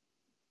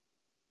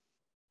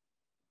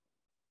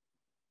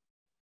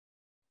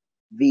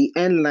 The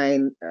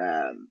end-line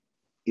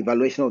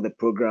evaluation of the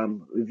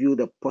program reviewed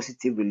a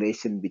positive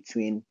relation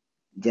between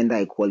gender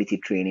equality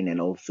training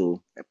and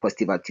also a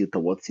positive attitude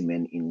towards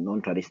women in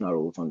non-traditional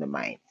roles on the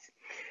mines.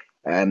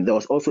 There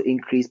was also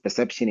increased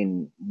perception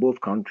in both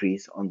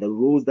countries on the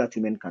roles that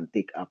women can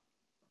take up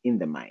in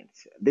the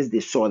mines. This they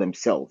saw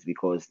themselves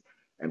because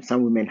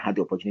some women had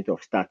the opportunity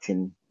of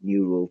starting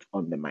new roles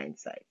on the mine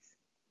sites.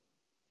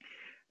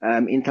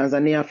 In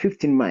Tanzania,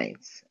 15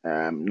 mines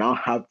now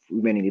have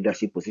women in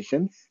leadership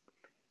positions,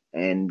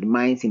 and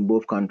mines in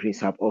both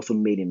countries have also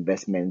made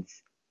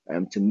investments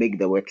to make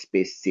the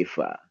workspace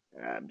safer.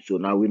 So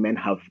now women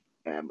have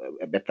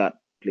better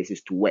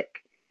places to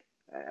work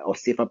or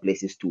safer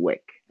places to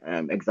work.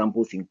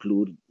 Examples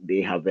include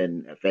they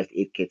having first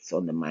aid kits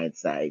on the mine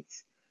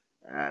sites,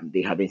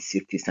 they having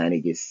safety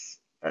signages,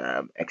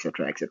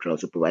 etc., etc.,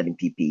 also providing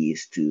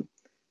PPEs to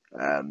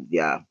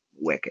their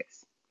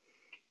workers.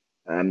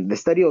 The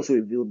study also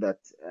revealed that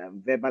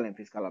verbal and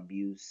physical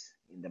abuse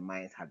in the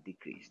mines had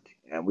decreased,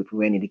 with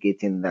women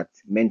indicating that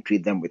men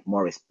treat them with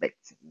more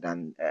respect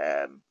than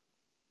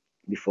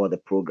before the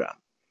program.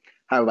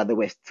 However, there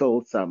were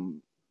still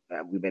some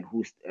women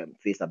who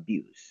faced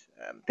abuse,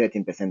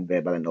 13%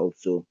 verbal, and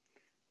also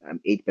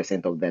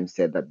 8% of them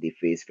said that they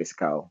faced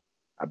physical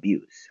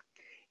abuse.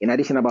 In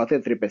addition, about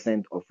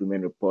 33% of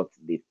women report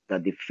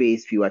that they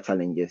face fewer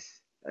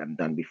challenges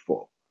than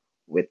before,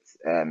 with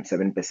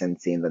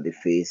 7% saying that they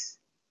face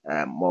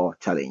more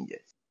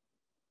challenges.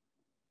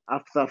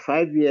 After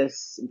 5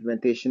 years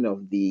implementation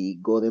of the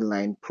Golden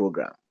Line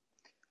program,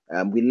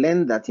 we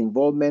learned that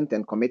involvement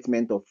and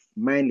commitment of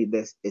mine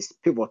leaders is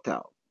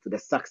pivotal to the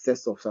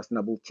success of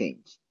sustainable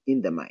change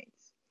in the mines.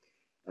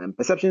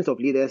 Perceptions of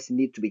leaders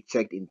need to be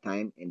checked in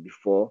time and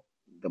before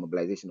the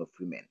mobilization of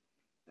women.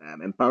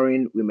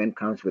 Empowering women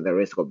comes with the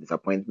risk of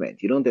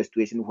disappointment. You don't have a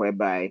situation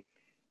whereby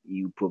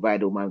you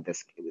provide a woman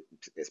with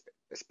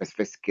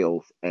specific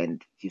skills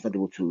and she's not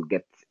able to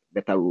get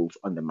better roles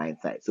on the mine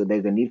side. So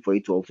there's a need for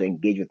you to also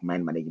engage with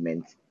mine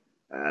management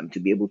to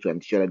be able to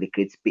ensure that they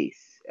create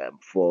space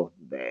for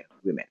the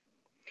women.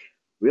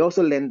 We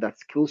also learned that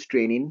skills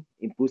training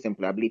improves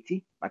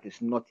employability, but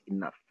it's not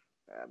enough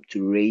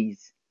to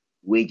raise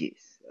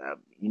wages.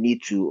 You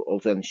need to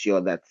also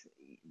ensure that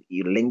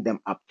you link them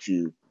up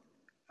to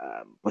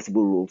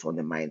possible roles on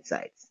the mine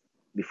sites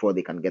before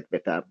they can get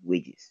better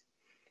wages.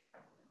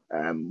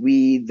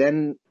 We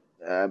then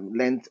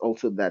learned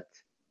also that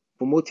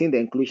promoting the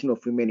inclusion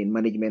of women in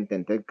management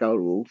and technical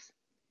roles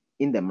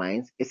in the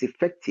mines is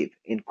effective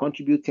in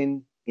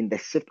contributing in the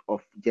shift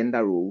of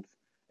gender roles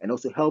and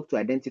also help to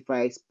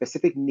identify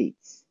specific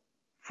needs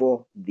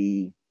for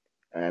the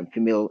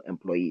female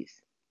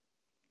employees.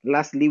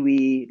 Lastly,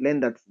 we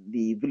learned that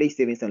the Village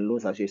Savings and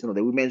Loans Association, or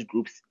the women's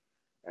groups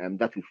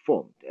that we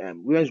formed,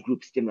 women's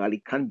groups generally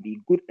can be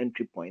good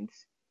entry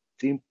points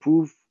to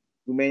improve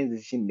women's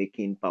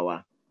decision-making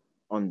power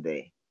on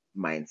the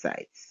mine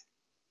sites.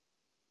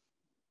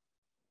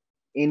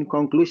 In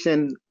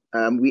conclusion,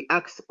 we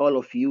ask all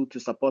of you to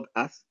support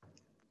us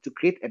to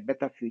create a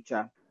better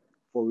future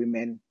for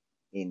women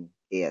in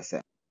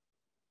ASM.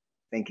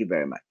 Thank you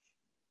very much.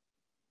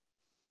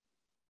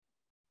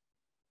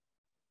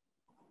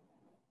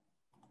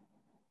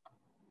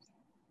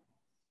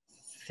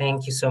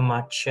 Thank you so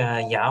much,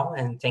 Yao,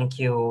 and thank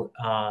you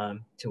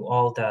to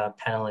all the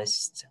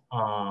panelists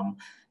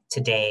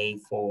today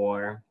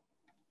for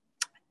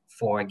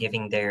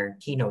giving their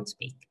keynote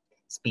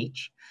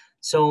speech.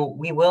 So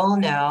we will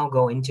now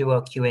go into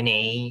a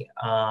Q&A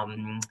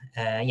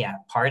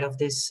part of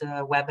this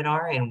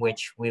webinar, in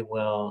which we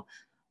will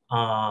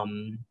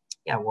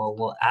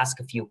we'll ask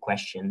a few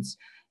questions.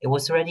 It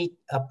was already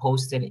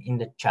posted in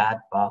the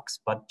chat box,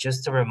 but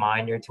just a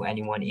reminder to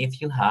anyone,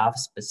 if you have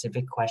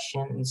specific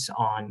questions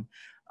on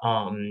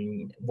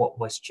what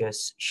was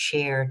just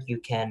shared, you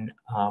can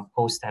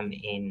post them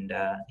in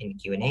the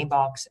Q&A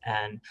box,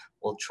 and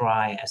we'll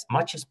try as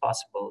much as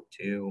possible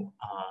to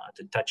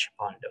touch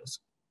upon those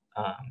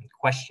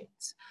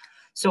questions.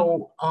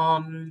 So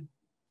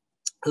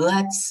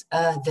let's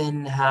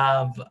then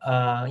have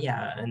a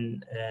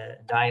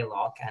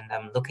dialogue, and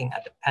I'm looking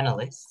at the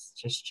panelists,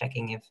 just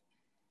checking if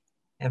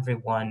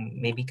everyone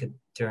maybe could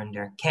turn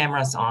their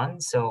cameras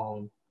on,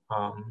 so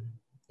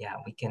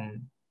we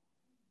can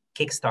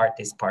kickstart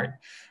this part.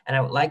 And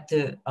I would like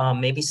to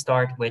maybe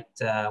start with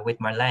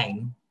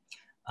Marlene.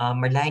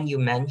 Marlene, you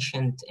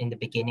mentioned in the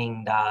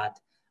beginning that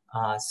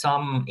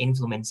some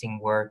influencing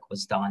work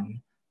was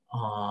done.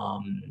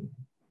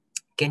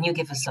 Can you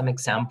give us some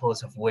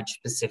examples of which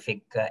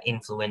specific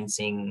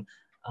influencing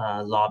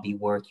lobby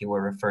work you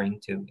were referring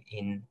to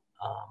in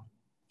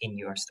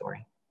your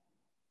story?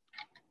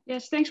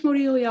 Yes, thanks,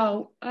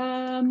 Murillo.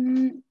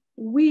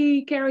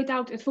 We carried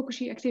out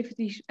advocacy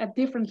activities at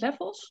different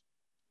levels,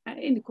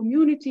 in the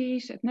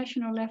communities, at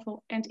national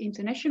level and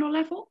international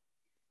level.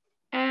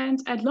 And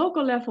at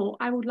local level,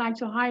 I would like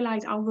to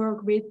highlight our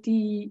work with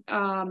the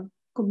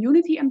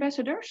community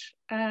ambassadors.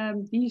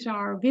 These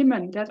are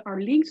women that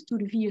are linked to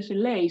the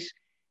VSLAs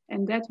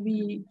and that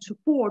we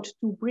support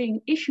to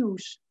bring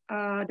issues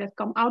that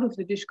come out of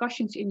the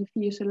discussions in the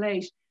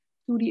VSLAs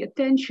to the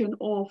attention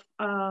of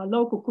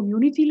local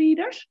community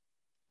leaders.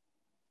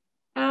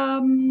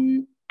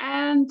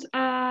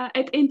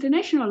 At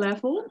international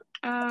level,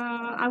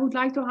 I would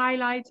like to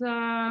highlight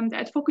the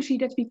advocacy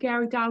that we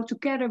carried out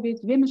together with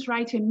women's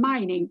rights in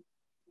mining.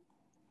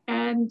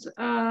 And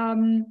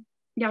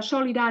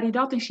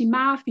Solidaridad and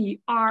Simavi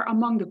are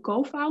among the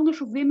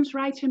co-founders of women's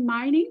rights in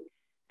mining.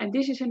 And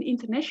this is an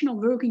international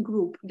working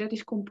group that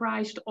is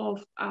comprised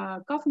of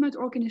government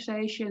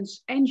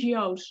organizations,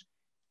 NGOs,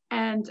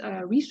 and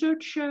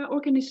research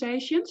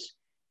organizations.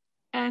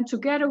 And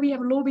together we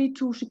have lobbied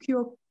to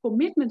secure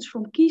commitments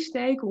from key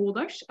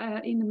stakeholders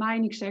in the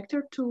mining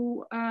sector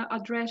to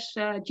address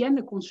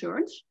gender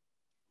concerns.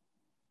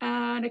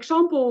 An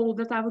example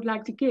that I would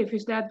like to give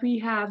is that we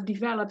have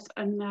developed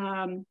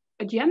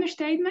a gender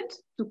statement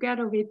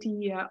together with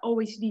the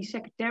OECD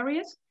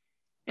Secretariat.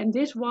 And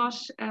this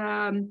was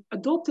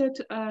adopted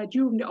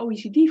during the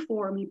OECD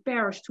Forum in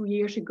Paris 2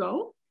 years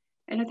ago.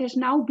 And it has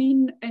now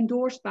been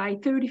endorsed by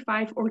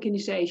 35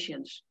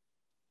 organizations.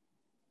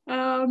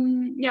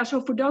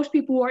 So for those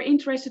people who are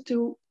interested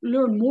to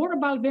learn more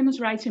about women's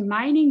rights in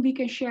mining, we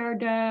can share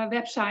the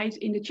website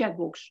in the chat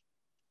box.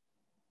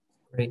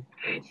 Great.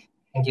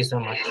 Thank you so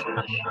much.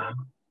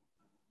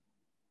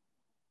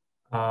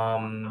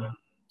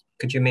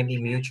 Could you maybe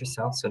mute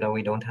yourself so that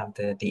we don't have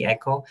the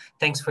echo?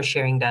 Thanks for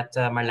sharing that,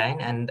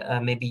 Marlene. And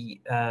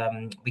maybe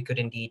we could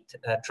indeed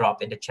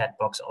drop in the chat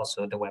box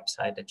also the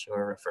website that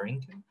you're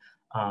referring to,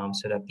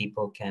 so that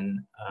people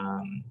can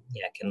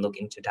look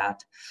into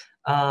that.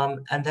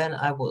 And then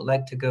I would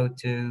like to go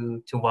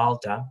to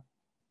Walda.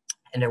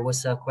 And there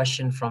was a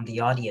question from the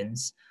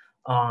audience.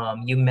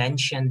 You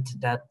mentioned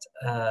that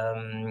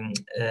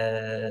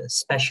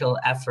special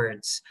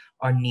efforts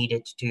are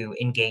needed to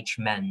engage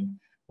men.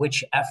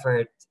 Which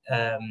effort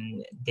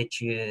did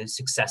you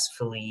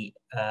successfully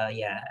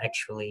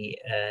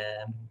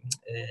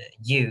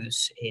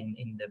use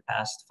in the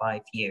past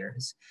 5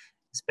 years,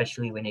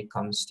 especially when it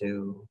comes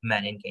to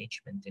men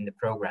engagement in the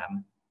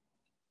program?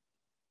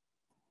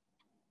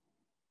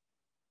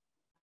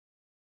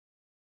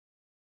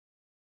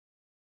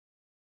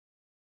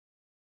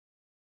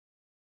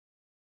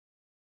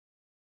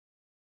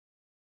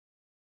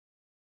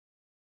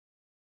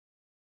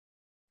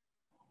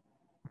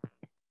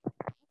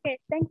 Okay,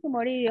 thank you,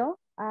 Murillo.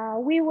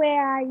 We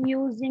were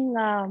using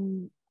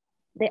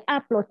the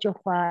approach of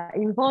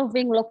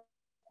involving local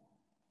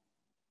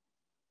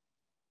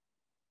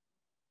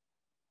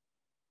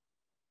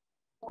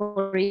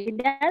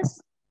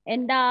leaders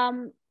and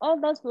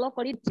all those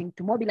local leaders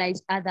to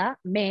mobilize other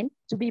men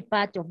to be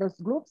part of those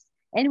groups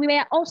And we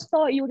were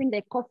also using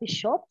the coffee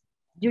shop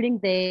during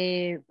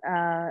the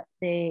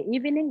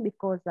evening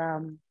because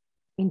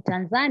in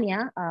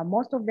Tanzania,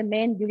 most of the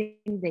men during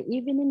the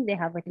evening, they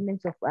have a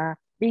tendency of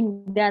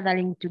being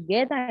gathering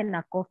together in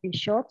a coffee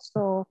shop.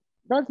 So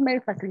those male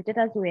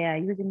facilitators were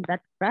using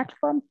that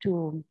platform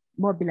to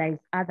mobilize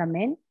other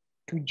men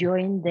to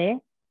join the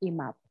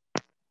EMAP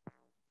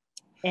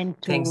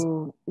and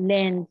to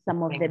learn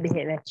some of the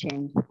behavior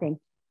change. Thank you.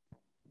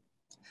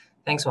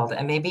 Thanks, Walter.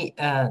 And maybe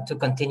to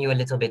continue a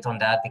little bit on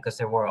that, because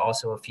there were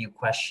also a few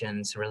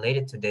questions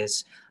related to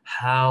this.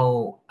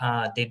 How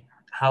did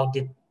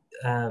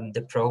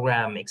the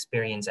program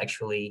experience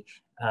actually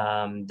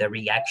the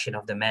reaction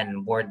of the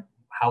men?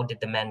 How did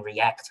the men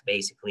react?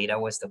 Basically, that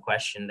was the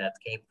question that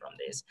came from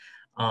this.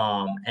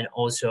 And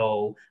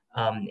also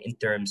in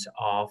terms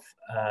of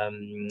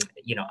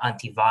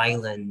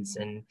anti-violence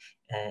and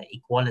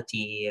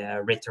equality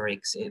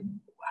rhetorics.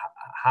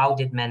 How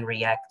did men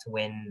react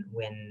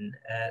when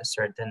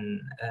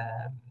certain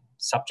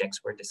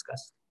subjects were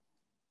discussed?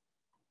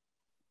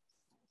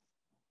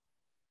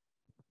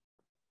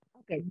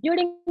 Okay,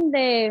 during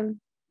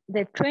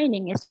the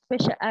training,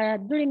 especially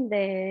during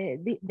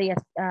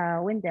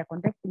when they're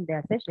conducting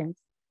their sessions,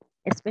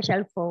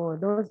 especially for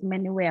those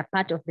men who were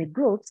part of the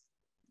groups,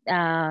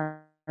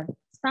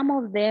 some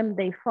of them,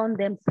 they found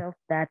themselves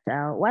that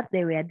what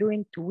they were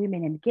doing to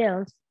women and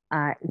girls,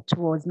 it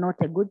was not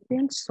a good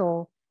thing.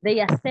 So they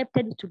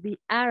accepted to be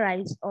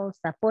allies or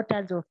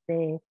supporters of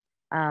the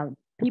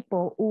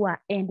people who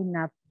are ending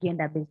up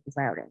gender-based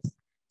violence.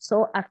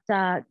 So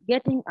after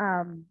getting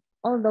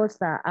all those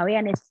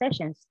awareness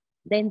sessions,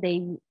 then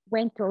they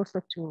went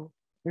also to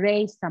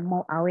raise some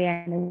more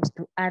awareness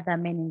to other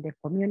men in the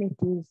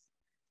communities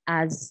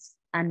as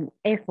an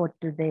effort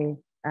to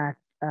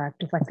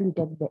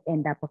facilitate the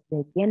end up of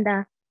the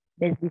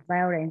gender-based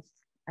violence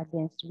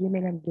against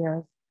women and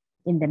girls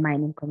in the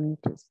mining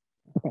communities.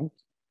 Thank you.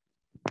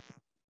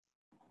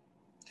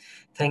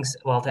 Thanks,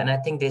 Walter. And I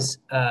think this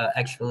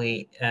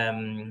actually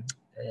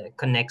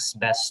connects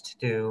best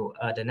to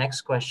the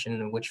next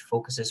question, which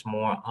focuses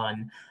more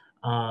on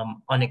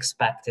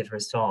unexpected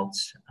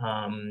results.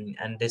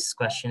 And this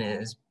question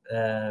is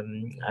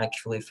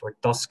actually for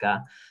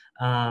Tosca.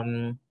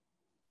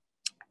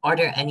 Are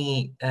there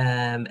any,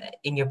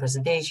 in your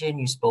presentation,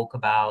 you spoke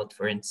about,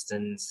 for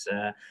instance,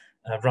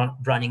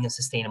 running a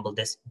sustainable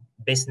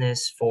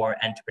business for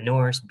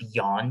entrepreneurs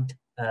beyond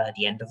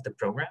the end of the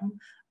program.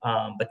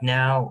 But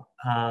now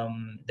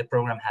the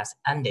program has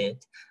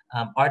ended.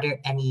 Are there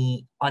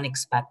any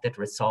unexpected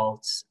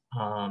results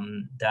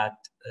that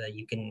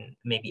you can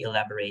maybe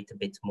elaborate a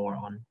bit more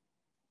on?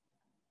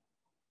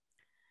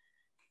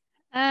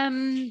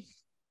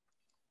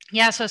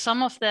 Yeah, so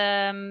some of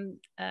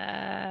the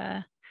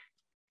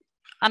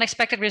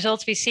unexpected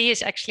results we see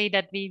is actually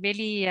that we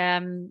really,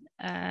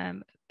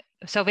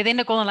 so within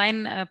the Golden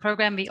Line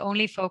program, we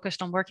only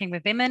focused on working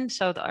with women.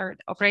 So our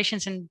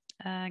operations in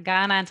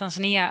Ghana and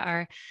Tanzania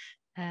are,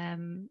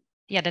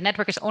 the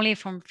network is only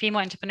from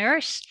female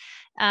entrepreneurs,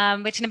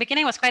 which in the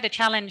beginning was quite a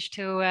challenge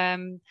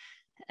to,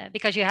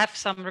 because you have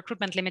some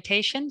recruitment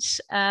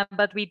limitations.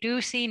 But we do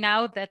see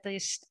now that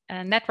this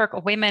network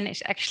of women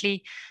is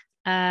actually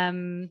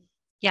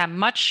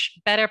much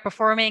better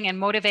performing and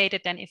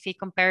motivated than if we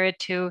compare it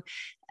to,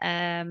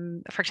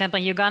 for example,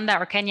 in Uganda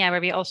or Kenya,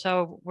 where we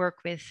also work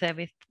with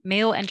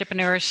male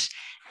entrepreneurs.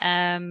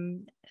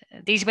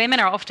 These women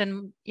are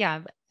often,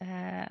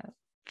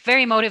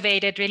 very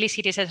motivated, really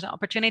see this as an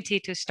opportunity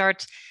to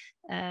start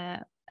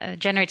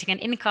generating an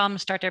income,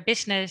 start their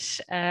business,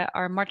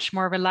 are much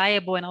more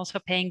reliable and also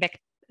paying back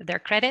their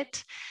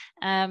credit.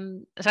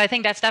 So I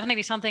think that's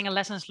definitely something, a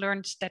lessons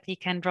learned that we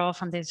can draw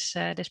from this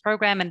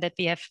program, and that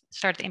we have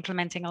started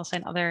implementing also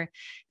in other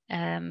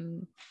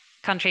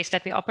countries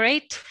that we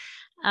operate.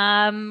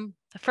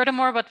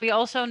 Furthermore, what we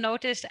also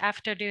noticed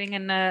after doing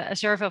a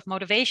survey of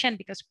motivation,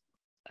 because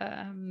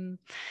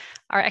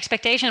our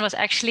expectation was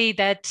actually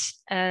that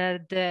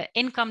the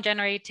income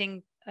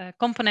generating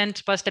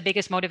component was the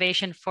biggest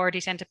motivation for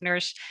these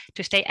entrepreneurs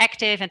to stay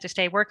active and to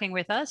stay working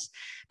with us.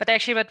 But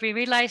actually what we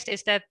realized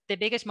is that the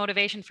biggest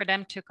motivation for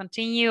them to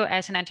continue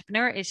as an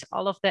entrepreneur is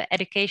all of the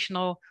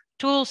educational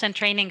tools and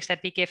trainings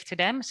that we give to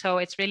them. So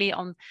it's really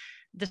on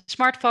the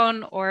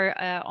smartphone or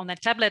on a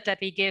tablet that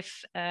we give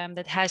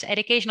that has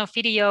educational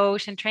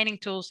videos and training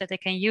tools that they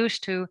can use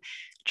to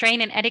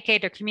train and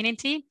educate their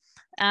community.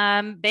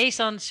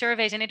 Based on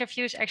surveys and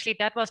interviews, actually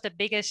that was the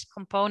biggest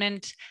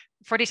component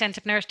for these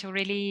entrepreneurs to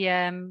really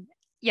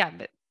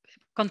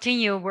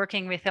continue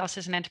working with us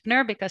as an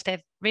entrepreneur, because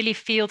they really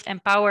feel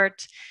empowered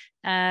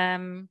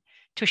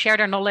to share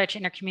their knowledge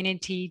in their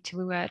community,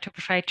 to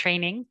provide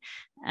training.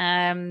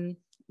 So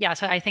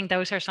I think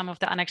those are some of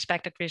the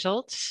unexpected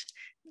results.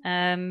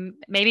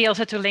 Maybe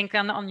also to link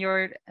on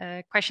your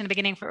question at the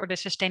beginning for the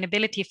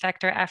sustainability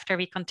factor after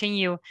we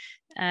continue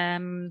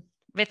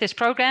with this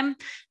program.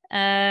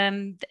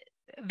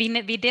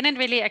 we didn't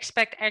really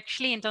expect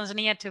actually in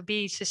Tanzania to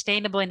be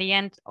sustainable in the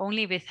end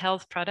only with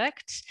health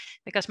products,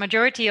 because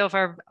majority of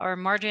our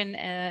margin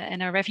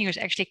and our revenues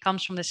actually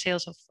comes from the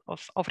sales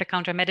of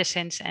over-the-counter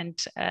medicines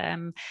and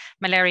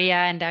malaria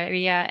and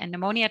diarrhea and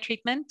pneumonia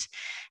treatment,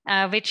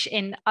 which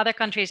in other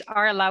countries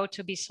are allowed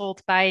to be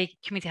sold by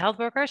community health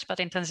workers, but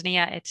in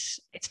Tanzania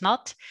it's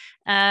not.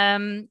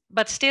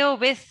 But still,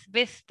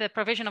 with the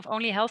provision of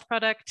only health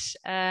products,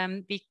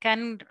 we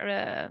can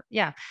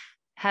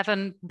have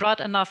a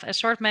broad enough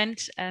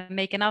assortment,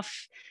 make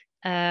enough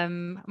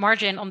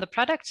margin on the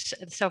products.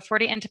 So for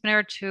the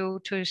entrepreneur to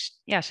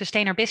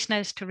sustain her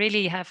business, to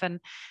really have an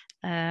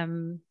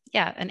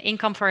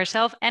income for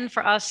herself, and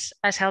for us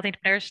as health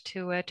entrepreneurs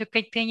to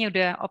continue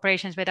the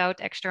operations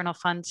without external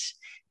funds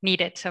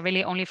needed. So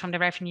really only from the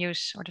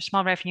revenues or the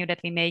small revenue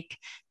that we make,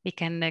 we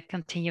can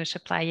continue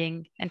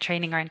supplying and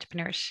training our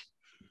entrepreneurs.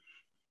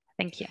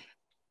 Thank you.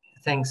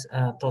 Thanks,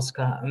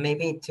 Tosca.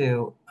 Maybe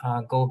to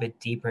go a bit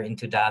deeper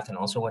into that, and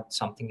also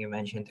something you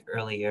mentioned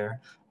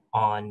earlier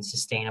on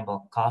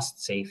sustainable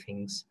cost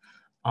savings.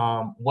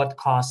 What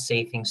cost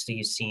savings do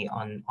you see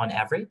on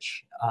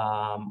average,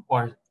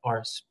 or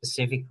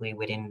specifically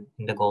within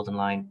the Golden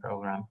Line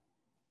program?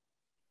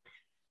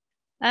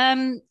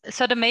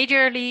 So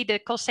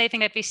the cost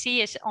saving that we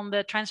see is on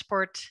the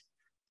transport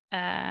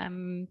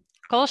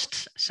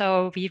costs.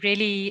 So we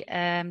really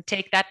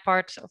take that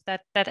part of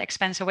that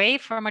expense away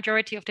for a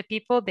majority of the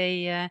people.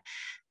 They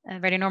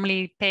very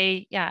normally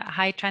pay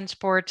high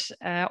transport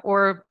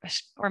or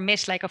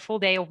miss like a full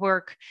day of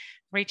work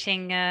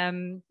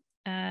reaching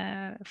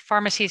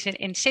pharmacies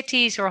in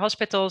cities or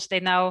hospitals. They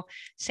now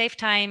save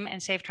time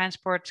and save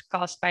transport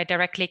cost by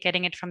directly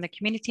getting it from the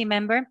community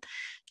member.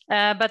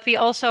 But we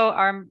also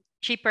are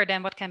cheaper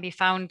than what can be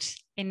found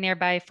in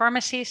nearby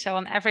pharmacies. So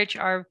on average,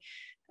 our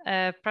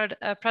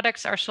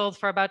products are sold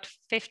for about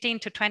 15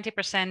 to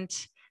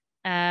 20%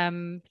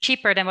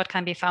 cheaper than what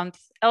can be found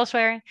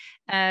elsewhere.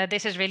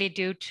 This is really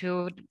due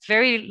to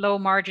very low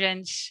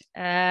margins,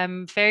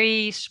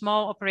 very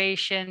small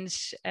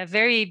operations,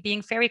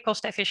 being very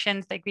cost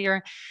efficient. Like we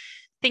are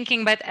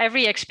thinking about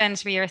every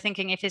expense. We are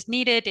thinking if it's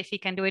needed, if we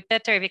can do it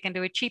better, if we can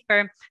do it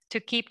cheaper, to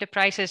keep the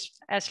prices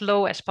as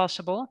low as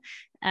possible.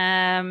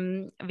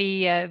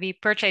 We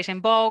purchase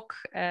in bulk,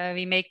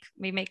 we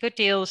make good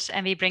deals,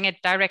 and we bring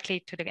it directly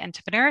to the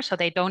entrepreneur, so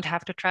they don't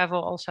have to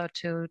travel also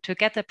to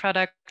get the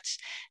products.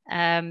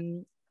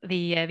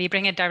 We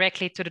bring it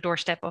directly to the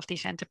doorstep of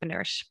these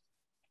entrepreneurs.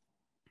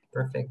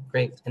 Perfect,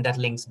 great, and that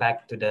links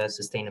back to the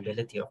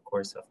sustainability, of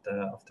course, of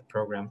the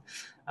program.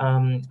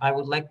 I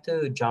would like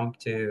to jump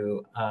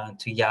to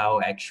Yao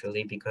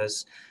actually,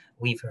 because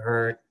we've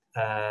heard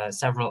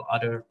several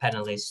other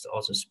panelists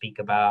also speak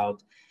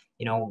about,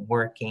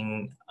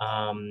 working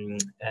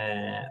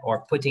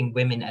or putting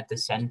women at the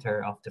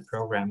center of the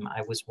program.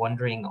 I was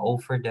wondering,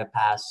 over the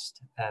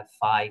past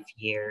 5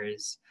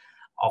 years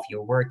of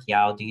your work,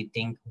 Yao, do you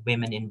think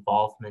women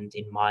involvement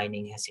in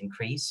mining has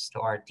increased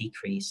or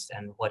decreased?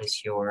 And what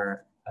is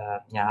your,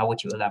 how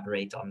would you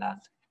elaborate on that?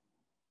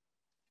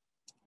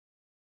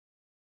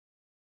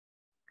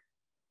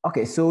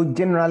 Okay, so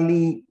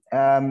generally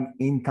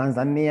in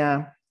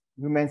Tanzania,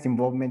 women's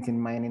involvement in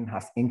mining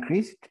has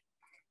increased.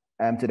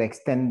 To the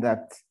extent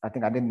that, I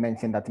think I didn't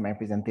mention that in my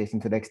presentation,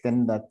 to the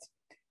extent that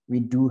we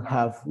do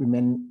have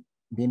women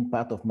being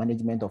part of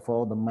management of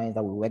all the mines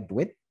that we worked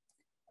with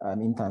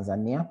in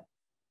Tanzania.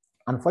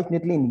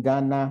 Unfortunately, in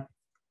Ghana,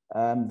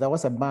 there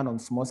was a ban on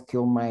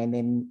small-scale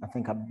mining, I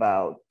think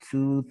about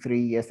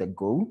 2-3 years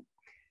ago,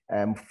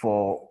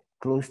 for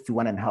close to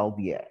 1.5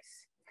 years.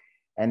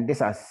 And this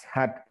has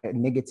had a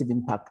negative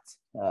impact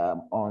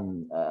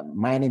on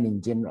mining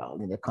in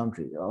general in the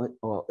country, or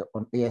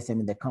on ASM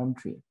in the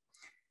country.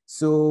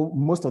 So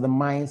most of the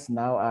mines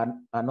now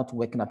are not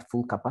working at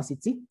full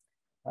capacity.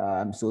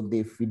 So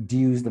they've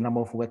reduced the number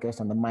of workers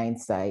on the mine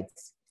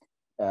sites,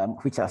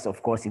 which has,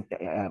 of course,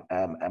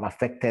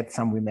 affected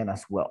some women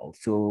as well.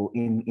 So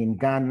in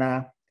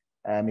Ghana,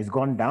 it's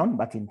gone down,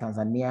 but in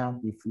Tanzania,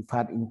 we've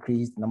had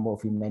increased number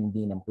of women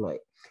being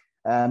employed.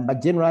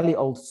 But generally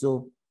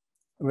also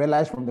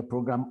realized from the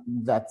program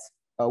that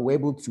we're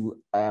able to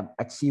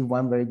achieve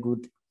one very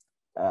good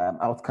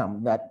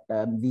outcome, that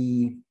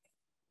the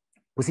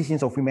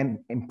positions of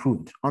women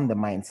improved on the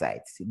mine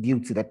sites due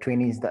to the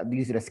trainings,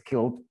 due to the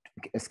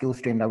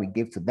skills training that we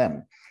gave to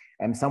them.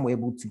 And some were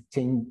able to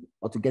change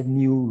or to get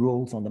new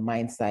roles on the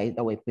mine site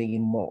that were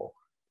paying more.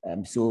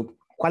 So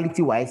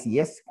quality-wise,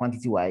 yes.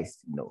 Quantity-wise,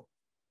 no.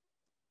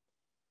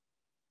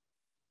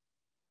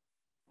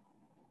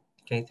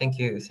 Okay, thank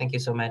you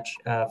so much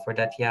for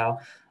that, Yao.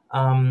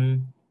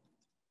 And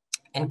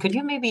could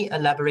you maybe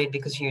elaborate,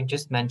 because you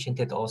just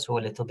mentioned it also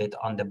a little bit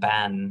on the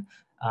ban,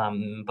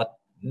 but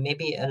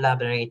maybe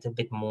elaborate a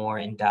bit more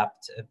in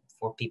depth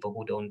for people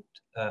who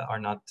are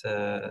not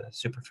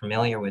super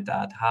familiar with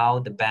that, how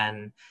the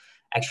ban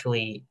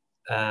actually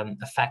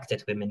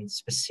affected women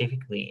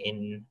specifically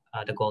in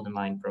the Golden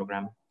Line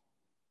program.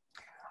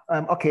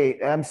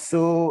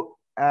 So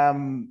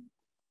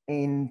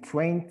in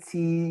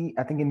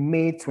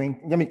May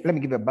 20, let me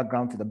give a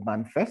background to the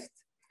ban first.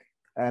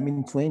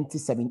 In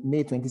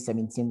May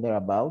 2017,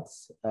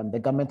 thereabouts, the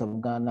government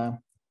of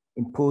Ghana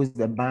imposed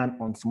a ban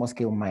on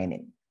small-scale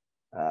mining.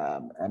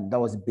 And that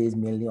was based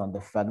mainly on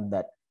the fact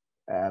that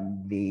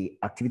the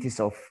activities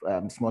of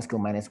small-scale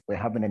miners were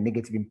having a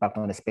negative impact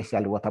on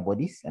especially water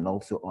bodies and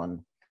also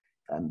on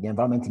the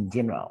environment in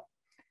general.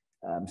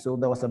 So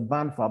there was a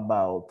ban for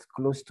about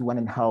close to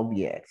 1.5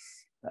 years,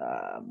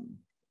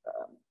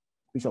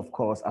 which of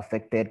course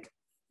affected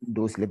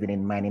those living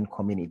in mining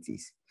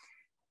communities.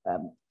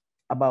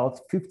 About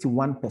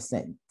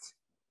 51%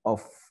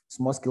 of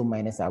small-scale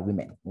miners are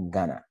women in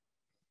Ghana.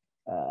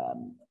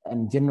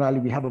 And generally,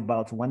 we have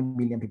about 1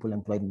 million people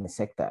employed in the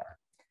sector.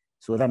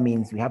 So that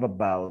means we have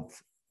about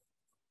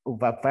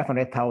over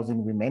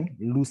 500,000 women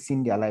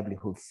losing their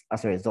livelihoods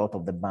as a result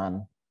of the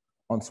ban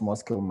on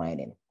small-scale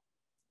mining.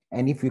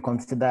 And if we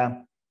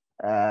consider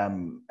a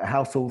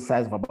household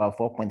size of about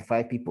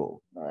 4.5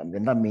 people,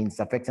 then that means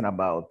affecting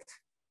about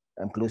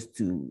close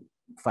to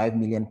 5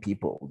 million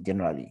people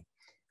generally.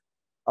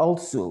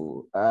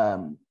 Also,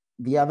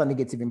 the other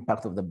negative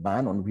impact of the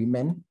ban on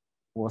women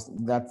was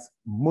that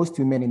most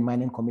women in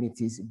mining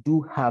communities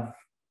do have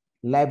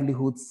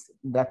livelihoods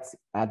that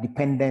are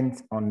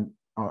dependent on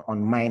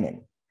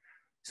mining.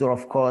 So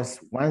of course,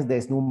 once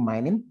there's no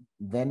mining,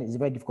 then it's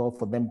very difficult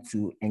for them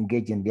to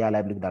engage in their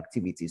livelihood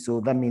activities.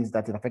 So that means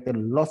that it affected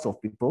lots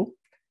of people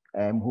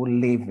who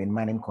live in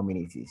mining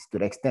communities, to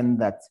the extent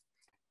that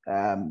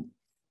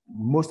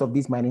most of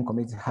these mining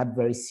communities had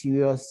very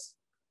serious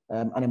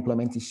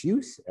unemployment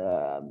issues.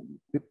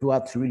 People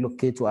had to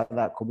relocate to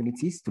other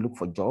communities to look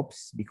for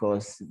jobs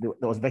because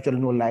there was virtually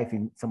no life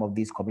in some of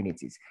these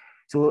communities.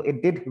 So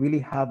it did really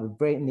have a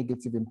very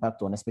negative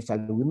impact on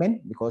especially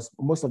women, because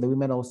most of the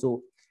women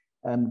also,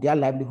 their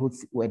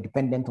livelihoods were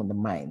dependent on the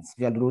mines.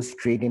 We had those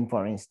trading,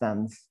 for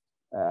instance,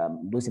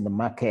 those in the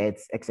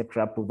markets,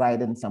 etc.,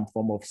 providing some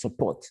form of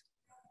support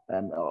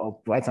or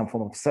provide some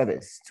form of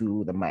service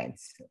to the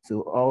mines.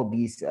 So all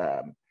these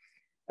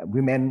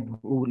women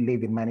who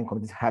live in mining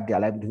communities had their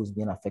livelihoods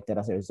being affected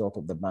as a result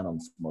of the ban on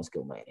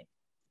small-scale mining.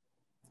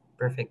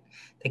 Perfect.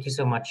 Thank you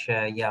so much,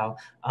 Yao.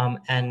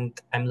 And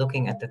I'm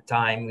looking at the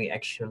time. We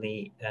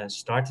actually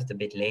started a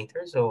bit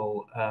later,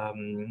 so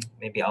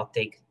maybe I'll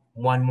take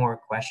one more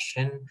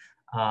question,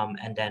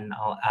 and then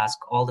I'll ask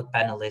all the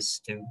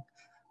panelists to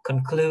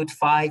conclude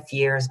 5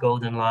 years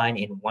golden line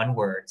in one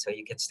word. So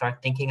you can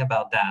start thinking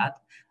about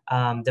that.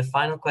 The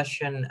final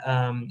question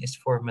is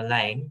for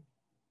Marlijn.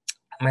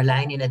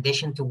 Marlijn, in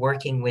addition to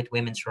working with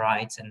women's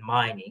rights and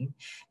mining,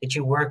 did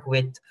you work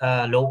with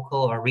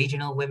local or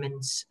regional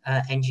women's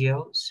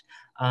NGOs,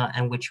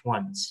 and which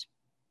ones?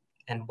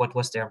 And what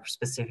was their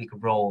specific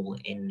role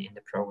in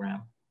the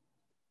program?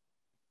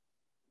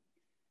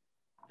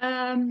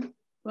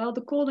 Well,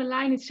 the Golden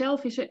Line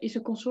itself is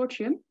a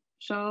consortium.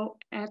 So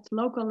at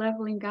local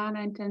level in Ghana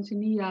and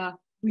Tanzania,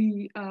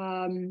 we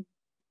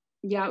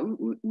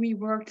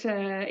worked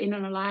in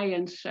an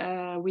alliance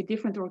with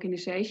different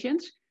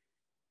organizations.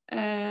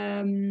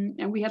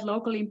 And we had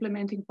local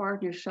implementing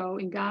partners. So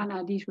in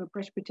Ghana, these were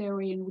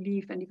Presbyterian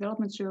Relief and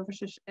Development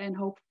Services and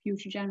Hope for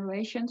Future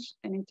Generations.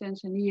 And in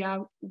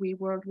Tanzania, we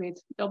worked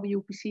with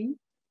WPC,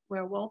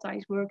 where Walter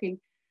is working,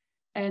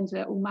 and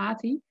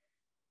Umati.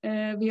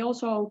 We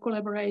also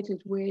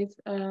collaborated with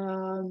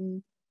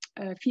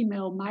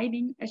female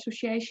mining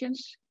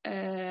associations,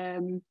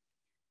 and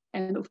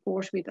of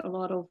course with a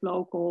lot of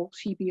local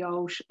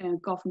CBOs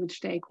and government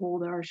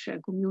stakeholders,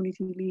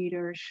 community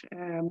leaders.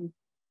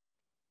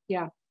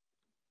 Yeah.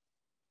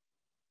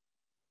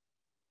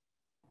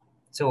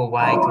 So a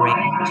wide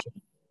range.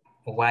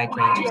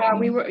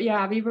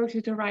 Yeah, we worked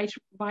with a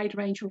wide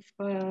range of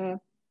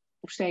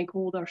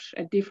stakeholders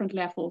at different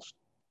levels.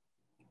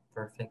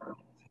 Perfect.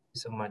 Thank you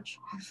so much.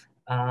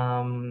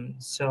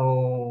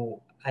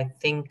 So I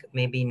think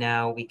maybe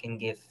now we can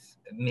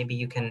maybe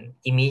you can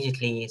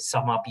immediately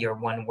sum up your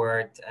one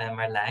word,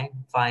 Marlijn,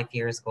 5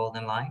 years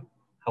golden line.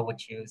 How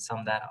would you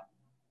sum that up?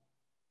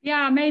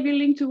 Yeah, maybe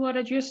linked to what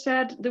I just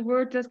said, the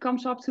word that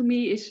comes up to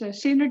me is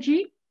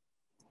synergy.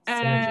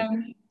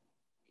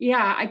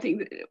 Yeah, I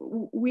think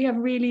we have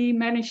really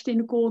managed in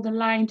the Golden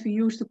Line to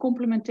use the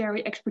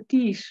complementary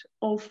expertise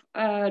of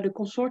the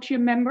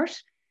consortium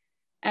members.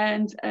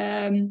 And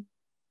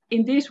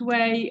in this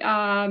way,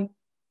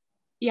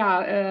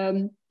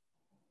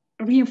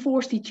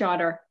 reinforced each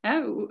other.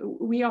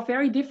 We are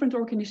very different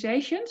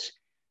organizations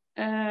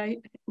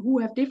who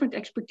have different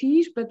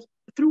expertise, but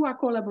through our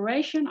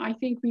collaboration, I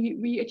think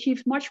we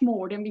achieved much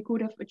more than we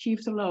could have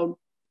achieved alone.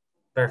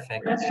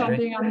 Perfect. That's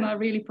something I'm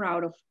really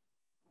proud of.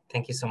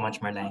 Thank you so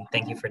much, Marlijn.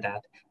 Thank you for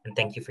that. And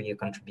thank you for your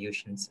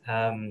contributions.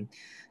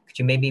 Could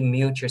you maybe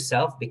mute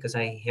yourself, because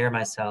I hear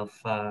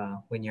myself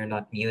when you're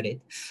not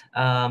muted.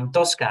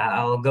 Tosca,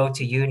 I'll go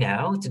to you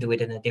now to do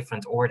it in a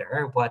different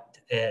order. What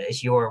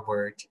is your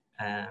word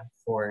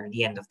for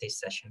the end of this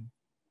session?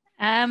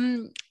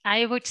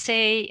 I would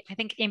say, I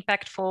think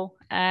impactful.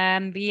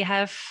 We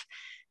have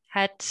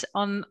had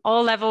on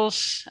all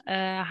levels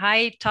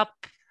high top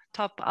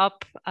top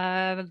up,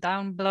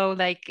 down below,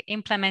 like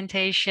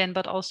implementation,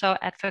 but also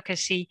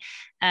advocacy.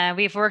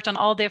 We've worked on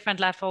all different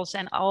levels,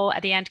 and all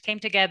at the end came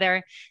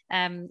together,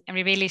 and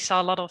we really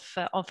saw a lot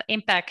of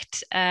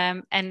impact,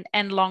 and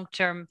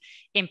long-term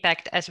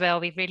impact as well.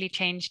 We've really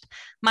changed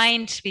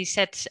minds. We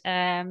set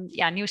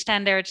new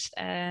standards,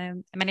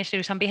 managed to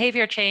do some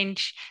behavior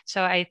change.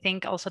 So I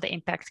think also the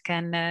impact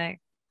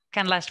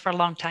can last for a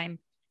long time.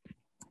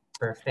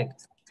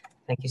 Perfect.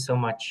 Thank you so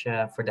much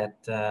for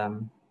that,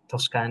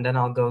 Tosca. And then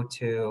I'll go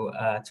to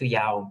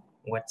Yao.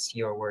 What's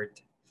your word?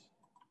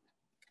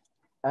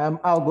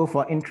 I'll go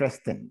for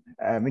interesting.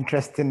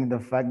 Interesting in the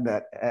fact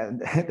that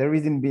the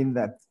reason being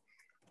that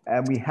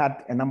we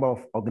had a number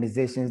of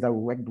organizations that we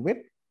worked with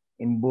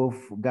in both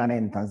Ghana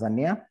and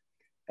Tanzania.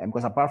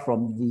 Because apart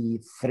from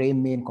the 3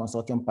 main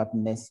consortium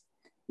partners,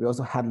 we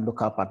also had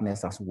local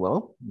partners as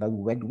well that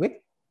we worked with.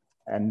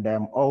 And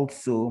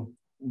also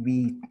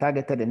we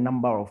targeted a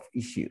number of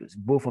issues,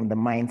 both from the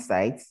mine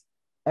sites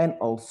and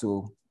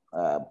also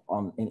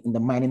in the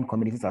mining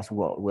communities as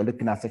well. We're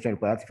looking at sexual and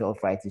reproductive health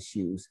rights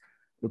issues,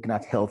 looking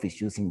at health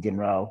issues in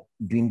general,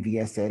 doing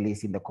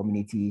VSLAs in the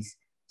communities,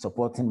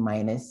 supporting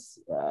miners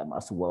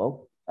as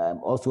well,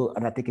 also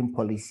undertaking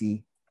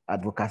policy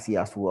advocacy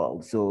as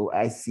well. So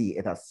I see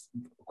it as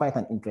quite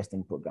an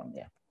interesting program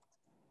there.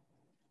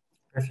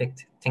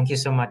 Perfect. Thank you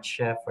so much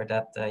for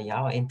that,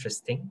 Yao.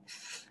 Interesting.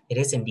 It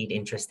is indeed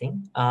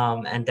interesting.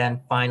 And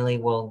then finally,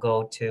 we'll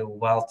go to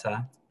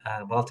Walter.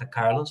 Walter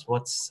Carlos,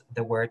 what's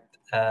the word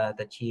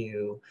that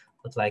you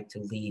would like to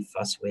leave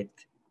us with?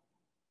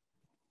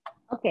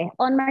 Okay,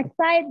 on my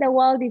side, the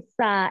word is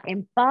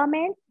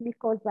empowerment,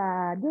 because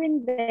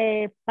during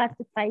the past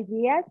 5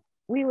 years,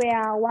 we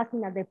were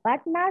working as a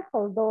partners,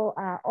 although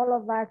all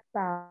of us,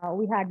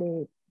 we had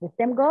the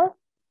same goal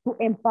to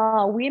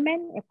empower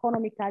women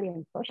economically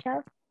and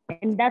social.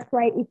 And that's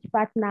why each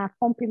partner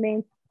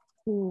complements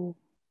to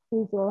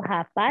his or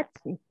her part,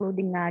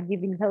 including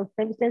giving health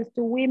services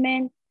to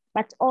women,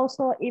 but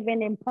also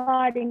even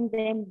empowering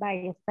them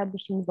by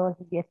establishing those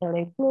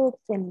VSLA groups.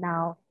 And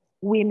now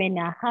women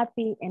are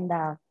happy and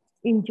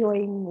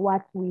enjoying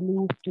what we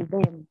leave to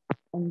them.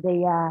 And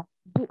they are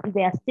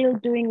still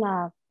doing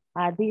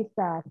these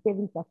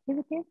savings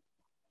activities.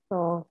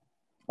 So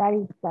that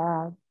is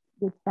a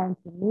good sign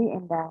to me.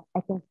 And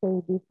I can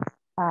say this,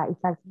 it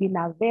has been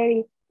a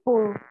very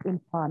full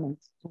empowerment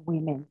to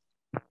women.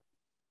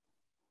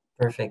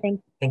 Perfect.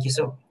 Thank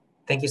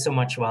you so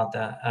much,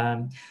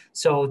 Walter.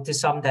 So to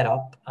sum that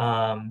up,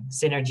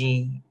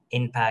 synergy,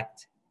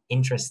 impact,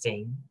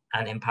 interesting,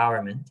 and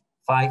empowerment.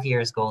 5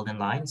 years golden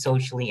line,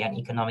 socially and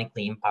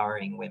economically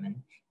empowering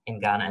women in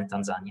Ghana and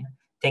Tanzania.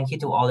 Thank you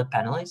to all the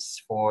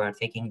panelists for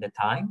taking the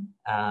time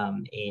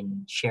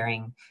in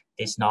sharing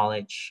this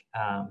knowledge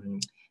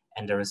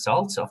and the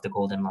results of the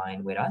golden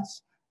line with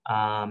us.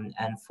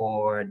 And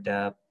for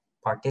the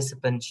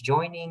participants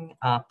joining,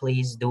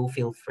 please do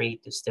feel free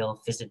to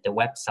still visit the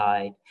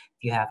website.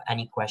 If you have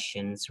any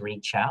questions,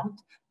 reach out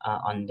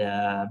on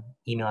the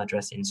email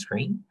address in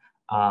screen.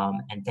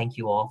 And thank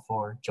you all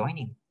for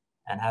joining,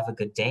 and have a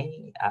good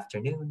day,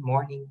 afternoon,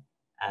 morning,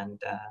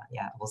 and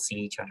yeah, we'll see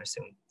each other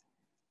soon.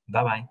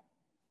 Bye-bye.